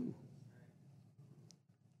 Hate you.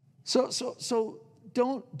 So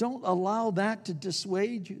don't allow that to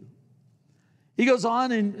dissuade you. He goes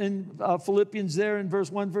on in Philippians there in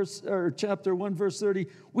chapter 1, verse 30.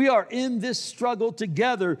 We are in this struggle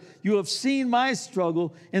together. You have seen my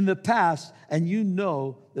struggle in the past, and you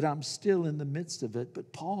know that I'm still in the midst of it.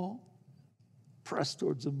 But Paul pressed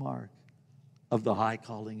towards the mark of the high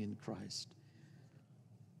calling in Christ.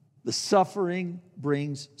 The suffering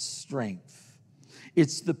brings strength.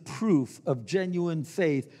 It's the proof of genuine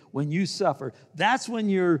faith when you suffer. That's when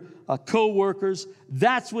your co-workers,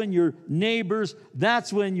 that's when your neighbors,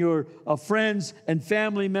 that's when your friends and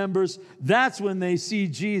family members, that's when they see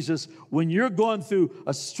Jesus. When you're going through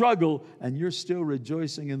a struggle and you're still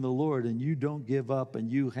rejoicing in the Lord and you don't give up and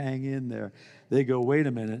you hang in there, they go, wait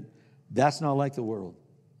a minute, that's not like the world.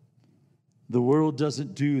 The world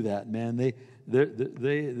doesn't do that, man. They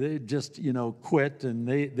just, quit and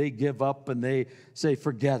they give up and they say,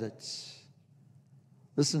 forget it.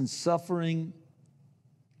 Listen, suffering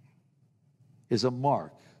is a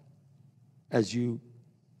mark as you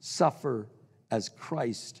suffer as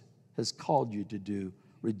Christ has called you to do,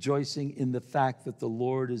 rejoicing in the fact that the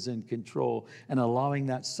Lord is in control and allowing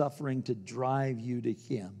that suffering to drive you to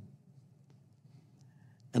him.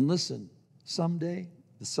 And listen, someday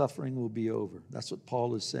the suffering will be over. That's what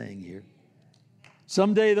Paul is saying here.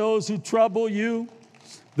 Someday those who trouble you,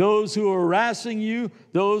 those who are harassing you,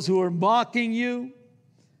 those who are mocking you,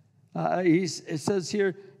 it says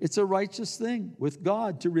here, it's a righteous thing with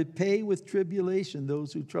God to repay with tribulation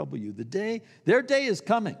those who trouble you. Their day is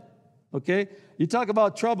coming, okay? You talk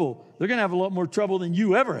about trouble, they're going to have a lot more trouble than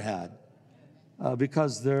you ever had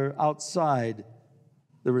because they're outside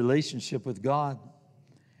the relationship with God.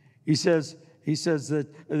 He says that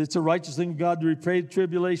it's a righteous thing of God to repay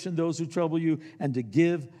tribulation those who trouble you and to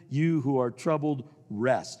give you who are troubled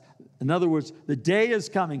rest. In other words, the day is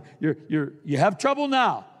coming. You have trouble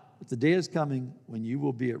now, but the day is coming when you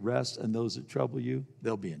will be at rest, and those that trouble you,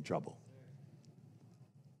 they'll be in trouble.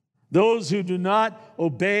 Those who do not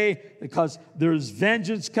obey, because there's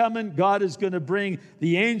vengeance coming, God is going to bring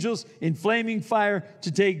the angels in flaming fire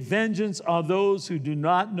to take vengeance on those who do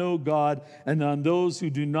not know God and on those who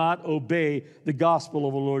do not obey the gospel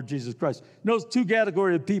of the Lord Jesus Christ. Notice two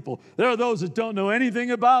categories of people. There are those that don't know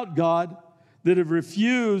anything about God, that have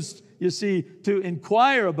refused, you see, to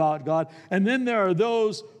inquire about God. And then there are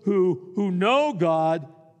those who know God,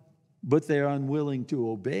 but they are unwilling to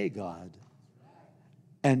obey God.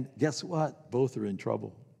 And guess what? Both are in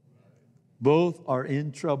trouble. Both are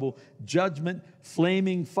in trouble. Judgment,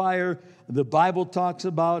 flaming fire. The Bible talks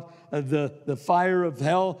about the fire of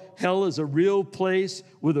hell. Hell is a real place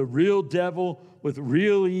with a real devil, with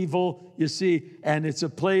real evil, you see. And it's a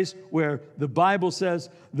place where the Bible says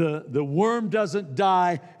the worm doesn't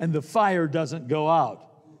die and the fire doesn't go out.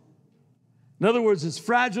 In other words, as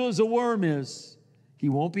fragile as a worm is, he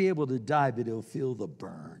won't be able to die, but he'll feel the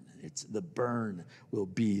burn. The burn will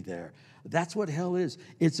be there. That's what hell is.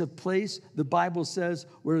 It's a place, the Bible says,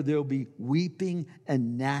 where there'll be weeping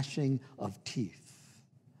and gnashing of teeth.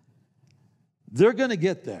 They're going to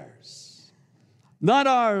get theirs. Not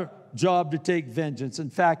our job to take vengeance. In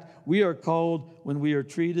fact, we are called, when we are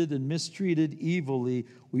treated and mistreated evilly,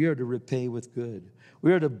 we are to repay with good.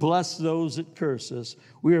 We are to bless those that curse us.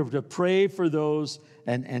 We are to pray for those,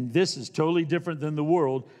 and this is totally different than the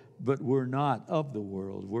world, but we're not of the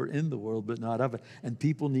world. We're in the world, but not of it. And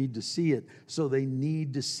people need to see it. So they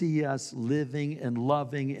need to see us living and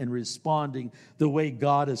loving and responding the way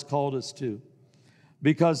God has called us to.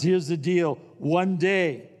 Because here's the deal. One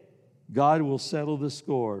day, God will settle the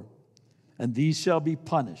score, and these shall be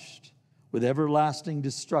punished with everlasting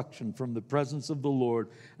destruction from the presence of the Lord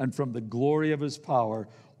and from the glory of his power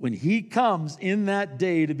when he comes in that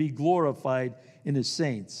day to be glorified in his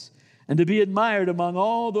saints and to be admired among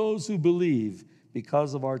all those who believe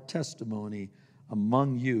because of our testimony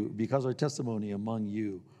among you, because our testimony among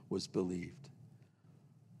you was believed.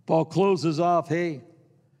 Paul closes off, hey,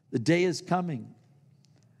 the day is coming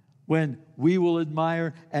when we will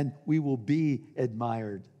admire and we will be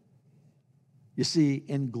admired. You see,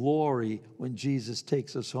 in glory, when Jesus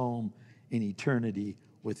takes us home in eternity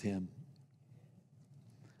with him.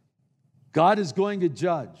 God is going to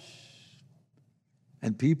judge.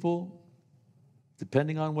 And people,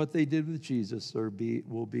 depending on what they did with Jesus,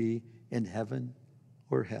 will be in heaven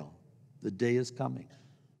or hell. The day is coming.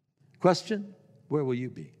 Question, where will you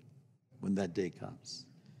be when that day comes?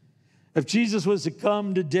 If Jesus was to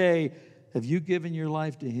come today, have you given your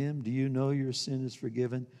life to him? Do you know your sin is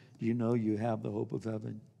forgiven? Do you know you have the hope of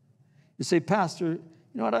heaven? You say, Pastor, you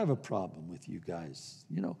know what? I have a problem with you guys.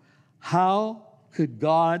 You know, how could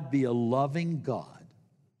God be a loving God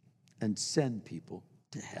and send people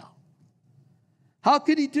to hell? How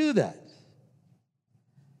could he do that?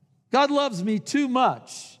 God loves me too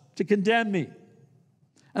much to condemn me.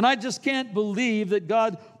 And I just can't believe that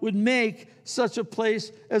God would make such a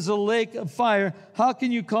place as a lake of fire. How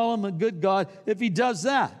can you call him a good God if he does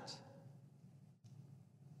that?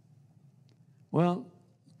 Well,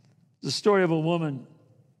 the story of a woman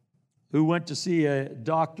who went to see a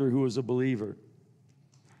doctor who was a believer.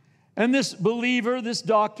 And this believer, this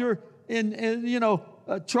doctor,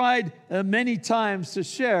 tried many times to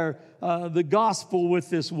share the gospel with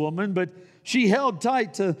this woman, but she held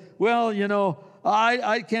tight to,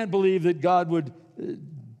 I can't believe that God would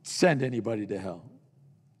send anybody to hell.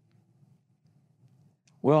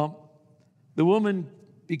 Well, the woman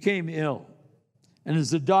became ill. And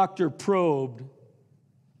as the doctor probed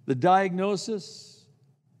the diagnosis,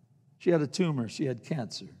 she had a tumor. She had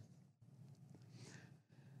cancer.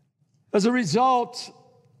 As a result,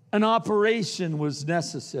 an operation was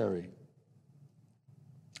necessary.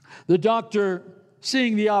 The doctor,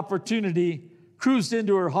 seeing the opportunity, cruised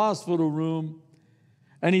into her hospital room,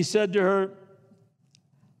 and he said to her,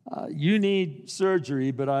 you need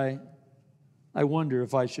surgery, but I wonder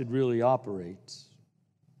if I should really operate.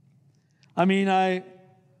 I mean, I,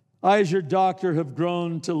 as your doctor, have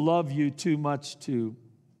grown to love you too much to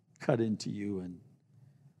cut into you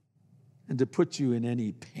and to put you in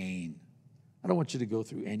any pain. I don't want you to go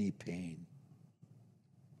through any pain.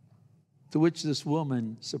 To which this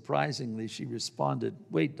woman, surprisingly, she responded,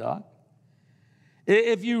 wait, doc,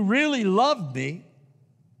 if you really loved me,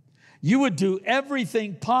 you would do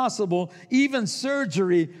everything possible, even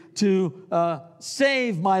surgery, to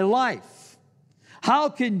save my life. How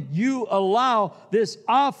can you allow this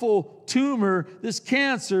awful tumor, this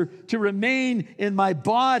cancer, to remain in my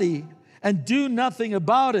body and do nothing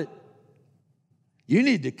about it? You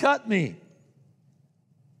need to cut me.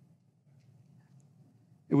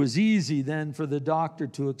 It was easy then for the doctor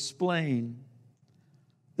to explain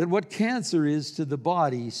that what cancer is to the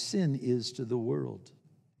body, sin is to the world.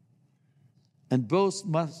 And both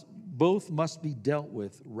must be dealt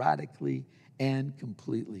with radically and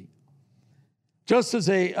completely. Just as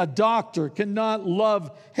a doctor cannot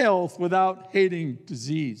love health without hating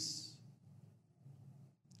disease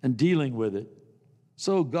and dealing with it,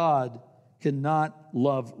 so God cannot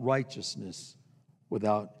love righteousness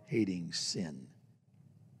without hating sin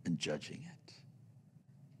and judging it.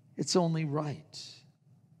 It's only right.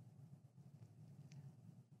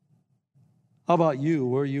 How about you?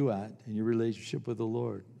 Where are you at in your relationship with the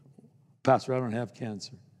Lord? Pastor, I don't have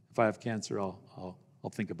cancer. If I have cancer, I'll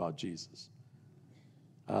think about Jesus.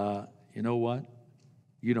 You know what?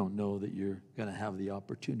 You don't know that you're going to have the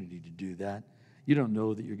opportunity to do that. You don't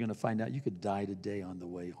know that you're going to find out. You could die today on the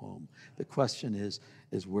way home. The question is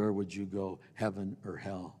where would you go, heaven or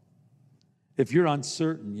hell? If you're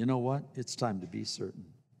uncertain, you know what? It's time to be certain.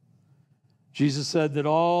 Jesus said that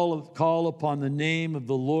all who call upon the name of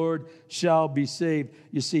the Lord shall be saved.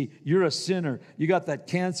 You see, you're a sinner. You got that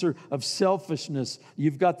cancer of selfishness.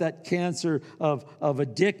 You've got that cancer of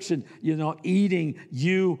addiction, eating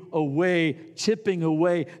you away, chipping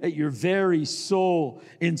away at your very soul,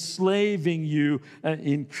 enslaving you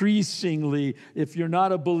increasingly. If you're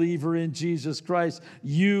not a believer in Jesus Christ,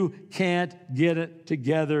 you can't get it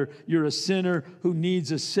together. You're a sinner who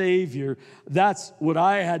needs a Savior. That's what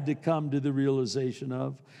I had to come to the realization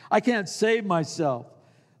of. I can't save myself.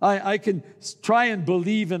 I can try and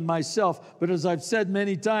believe in myself, but as I've said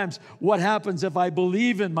many times, what happens if I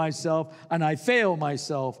believe in myself and I fail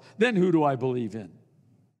myself? Then who do I believe in?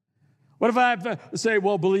 What if I have to say,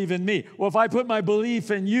 well, believe in me? Well, if I put my belief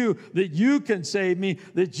in you, that you can save me,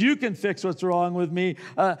 that you can fix what's wrong with me,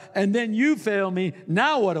 and then you fail me,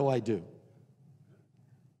 now what do I do?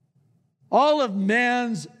 All of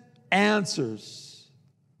man's answers,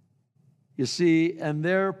 you see, and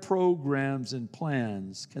their programs and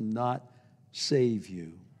plans cannot save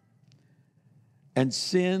you. And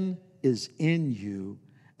sin is in you,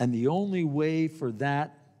 and the only way for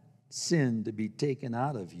that sin to be taken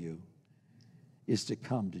out of you is to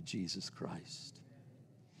come to Jesus Christ.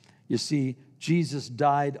 You see, Jesus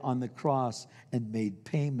died on the cross and made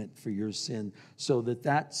payment for your sin so that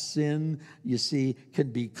that sin, you see,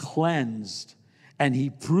 can be cleansed. And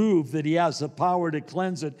he proved that he has the power to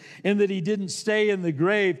cleanse it, and that he didn't stay in the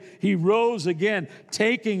grave. He rose again,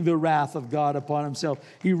 taking the wrath of God upon himself.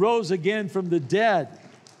 He rose again from the dead,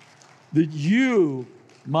 that you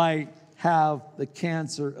might have the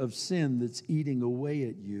cancer of sin that's eating away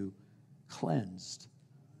at you cleansed,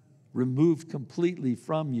 removed completely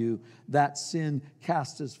from you, that sin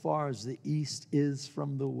cast as far as the east is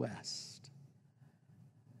from the west.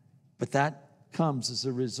 But that comes as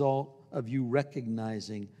a result of you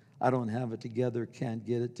recognizing, I don't have it together, can't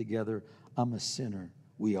get it together, I'm a sinner.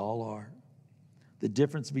 We all are. The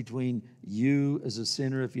difference between you as a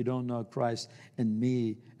sinner, if you don't know Christ, and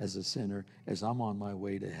me as a sinner is I'm on my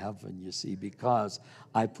way to heaven, you see, because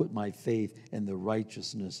I put my faith in the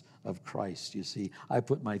righteousness of Christ, you see. I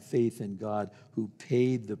put my faith in God who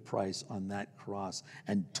paid the price on that cross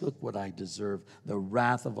and took what I deserved. The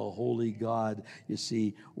wrath of a holy God, you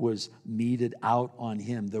see, was meted out on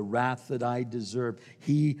him. The wrath that I deserved,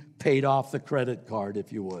 he paid off the credit card,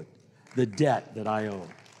 if you would, the debt that I owe.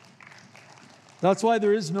 That's why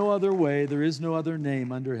there is no other way, there is no other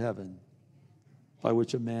name under heaven by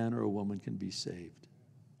which a man or a woman can be saved.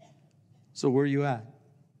 So where are you at?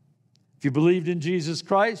 If you believed in Jesus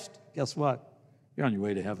Christ, guess what? You're on your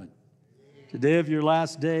way to heaven. Today of your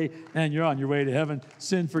last day, and you're on your way to heaven,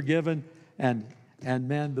 sin forgiven, and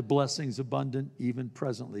man, the blessings abundant, even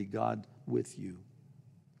presently, God with you.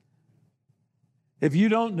 If you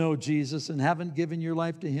don't know Jesus and haven't given your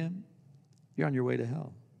life to him, you're on your way to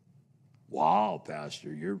hell. Wow,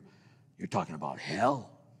 Pastor, you're talking about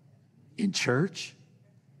hell in church?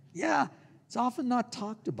 Yeah, it's often not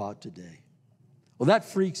talked about today. Well, that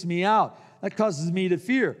freaks me out. That causes me to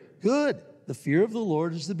fear. Good. The fear of the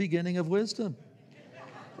Lord is the beginning of wisdom.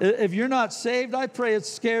 If you're not saved, I pray it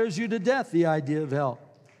scares you to death, the idea of hell.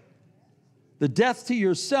 The death to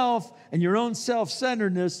yourself and your own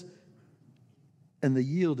self-centeredness and the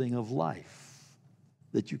yielding of life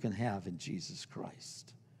that you can have in Jesus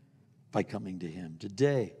Christ by coming to him.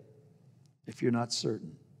 Today, if you're not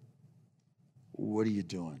certain, what are you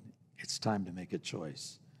doing? It's time to make a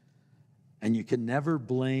choice. And you can never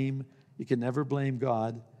blame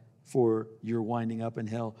God for your winding up in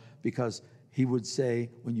hell, because he would say,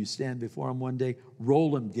 when you stand before him one day,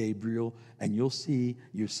 roll him, Gabriel, and you'll see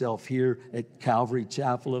yourself here at Calvary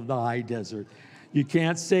Chapel of the High Desert. You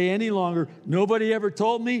can't say any longer, nobody ever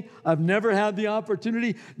told me, I've never had the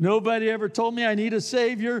opportunity, nobody ever told me I need a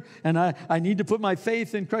Savior, and I need to put my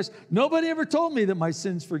faith in Christ. Nobody ever told me that my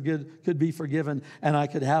sins could be forgiven and I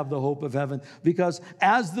could have the hope of heaven. Because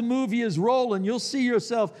as the movie is rolling, you'll see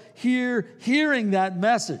yourself hearing that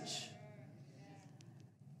message.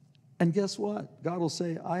 And guess what? God will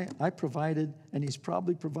say, I provided, and he's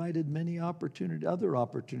probably provided many other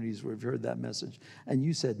opportunities where we've heard that message. And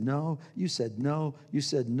you said no, you said no, you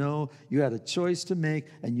said no. You had a choice to make,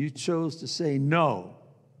 and you chose to say no.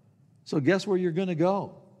 So guess where you're going to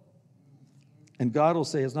go? And God will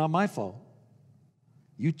say, it's not my fault.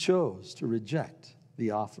 You chose to reject the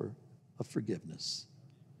offer of forgiveness.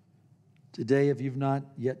 Today, if you've not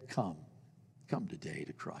yet come today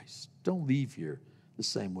to Christ. Don't leave here the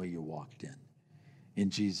same way you walked in. In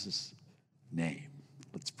Jesus' name,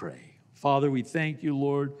 let's pray. Father, we thank you,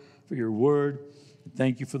 Lord, for your word.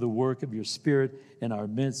 Thank you for the work of your Spirit in our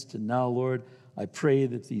midst. And now, Lord, I pray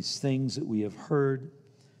that these things that we have heard,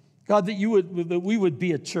 God, that we would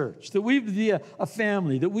be a church, that we would be a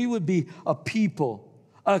family, that we would be a people,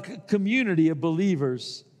 a community of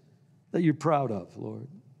believers that you're proud of, Lord.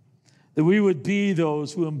 That we would be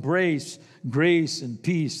those who embrace grace and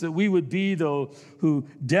peace. That we would be those who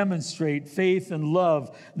demonstrate faith and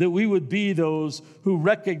love. That we would be those who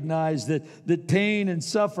recognize that pain and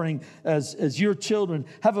suffering as your children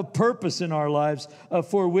have a purpose in our lives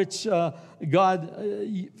for which, God,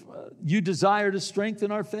 you desire to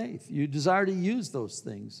strengthen our faith. You desire to use those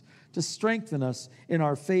things to strengthen us in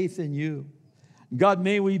our faith in you. God,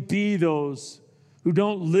 may we be those who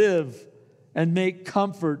don't live and make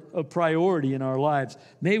comfort a priority in our lives.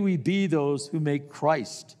 May we be those who make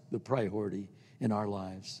Christ the priority in our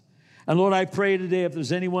lives. And Lord, I pray today if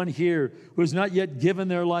there's anyone here who has not yet given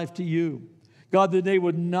their life to you, God, that they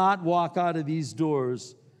would not walk out of these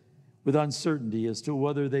doors with uncertainty as to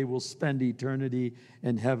whether they will spend eternity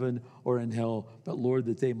in heaven or in hell, but Lord,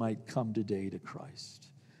 that they might come today to Christ.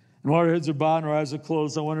 And while our heads are bowed and our eyes are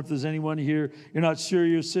closed, I wonder if there's anyone here, you're not sure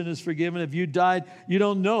your sin is forgiven. If you died, you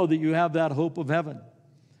don't know that you have that hope of heaven.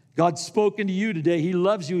 God's spoken to you today. He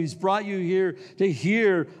loves you. He's brought you here to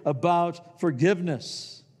hear about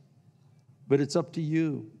forgiveness. But it's up to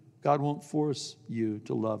you. God won't force you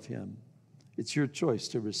to love him. It's your choice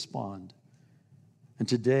to respond. And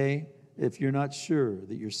today, if you're not sure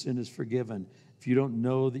that your sin is forgiven, if you don't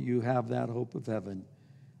know that you have that hope of heaven,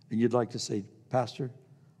 and you'd like to say, Pastor,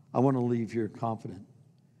 I want to leave here confident.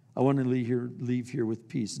 I want to leave here with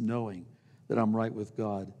peace, knowing that I'm right with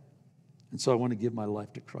God. And so I want to give my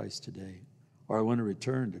life to Christ today, or I want to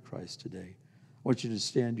return to Christ today. I want you to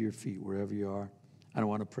stand to your feet wherever you are, and I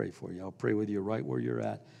want to pray for you. I'll pray with you right where you're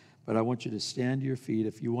at, but I want you to stand to your feet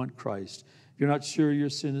if you want Christ. If you're not sure your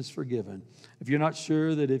sin is forgiven, if you're not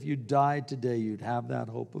sure that if you died today you'd have that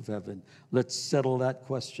hope of heaven, let's settle that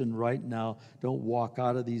question right now. Don't walk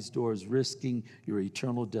out of these doors risking your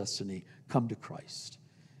eternal destiny. Come to Christ.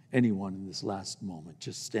 Anyone in this last moment,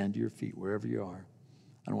 just stand to your feet wherever you are.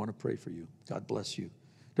 I want to pray for you. God bless you.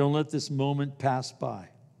 Don't let this moment pass by.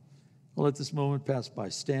 Don't let this moment pass by.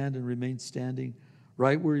 Stand and remain standing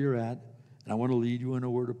right where you're at. And I want to lead you in a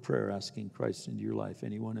word of prayer, asking Christ into your life.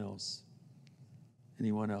 Anyone else?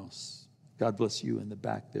 Anyone else? God bless you in the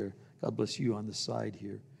back there. God bless you on the side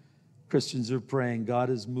here. Christians are praying. God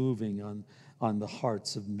is moving on the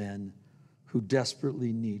hearts of men who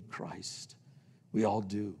desperately need Christ. We all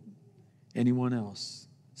do. Anyone else?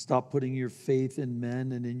 Stop putting your faith in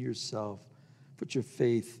men and in yourself. Put your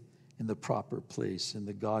faith in the proper place, in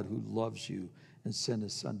the God who loves you and sent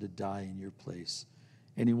his son to die in your place.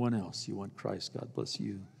 Anyone else? You want Christ? God bless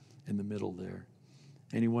you in the middle there.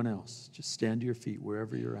 Anyone else? Just stand to your feet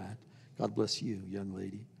wherever you're at. God bless you, young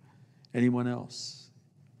lady. Anyone else?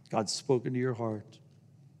 God's spoken to your heart.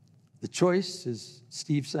 The choice, as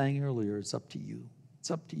Steve sang earlier, it's up to you.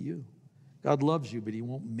 It's up to you. God loves you, but he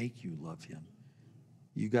won't make you love him.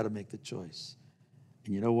 You got to make the choice.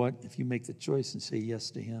 And you know what? If you make the choice and say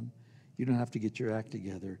yes to him, you don't have to get your act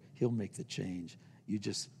together. He'll make the change. You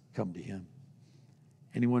just come to him.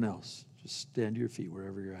 Anyone else? Just stand to your feet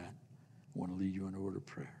wherever you're at. I want to lead you in a word of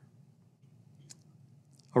prayer.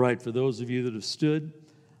 All right, for those of you that have stood,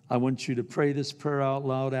 I want you to pray this prayer out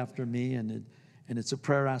loud after me, and it's a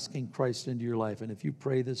prayer asking Christ into your life. And if you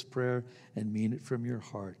pray this prayer and mean it from your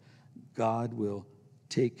heart, God will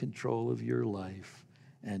take control of your life,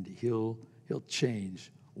 and he'll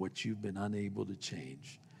change what you've been unable to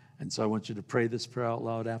change. And so I want you to pray this prayer out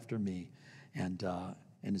loud after me, and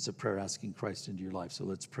it's a prayer asking Christ into your life. So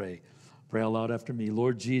let's pray. Pray out loud after me.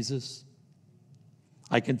 Lord Jesus,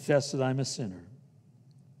 I confess that I'm a sinner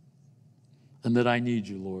and that I need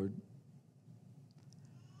you, Lord.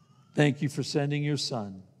 Thank you for sending your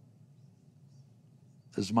son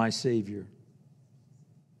as my Savior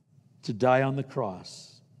to die on the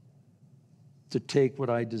cross, to take what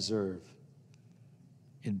I deserve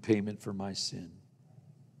in payment for my sin.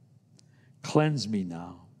 Cleanse me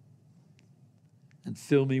now and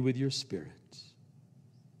fill me with your Spirit.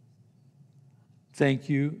 Thank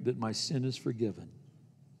you that my sin is forgiven.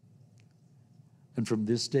 And from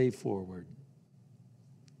this day forward,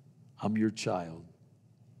 I'm your child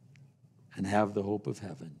and have the hope of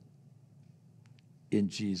heaven. In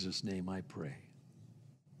Jesus' name I pray.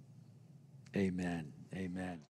 Amen. Amen.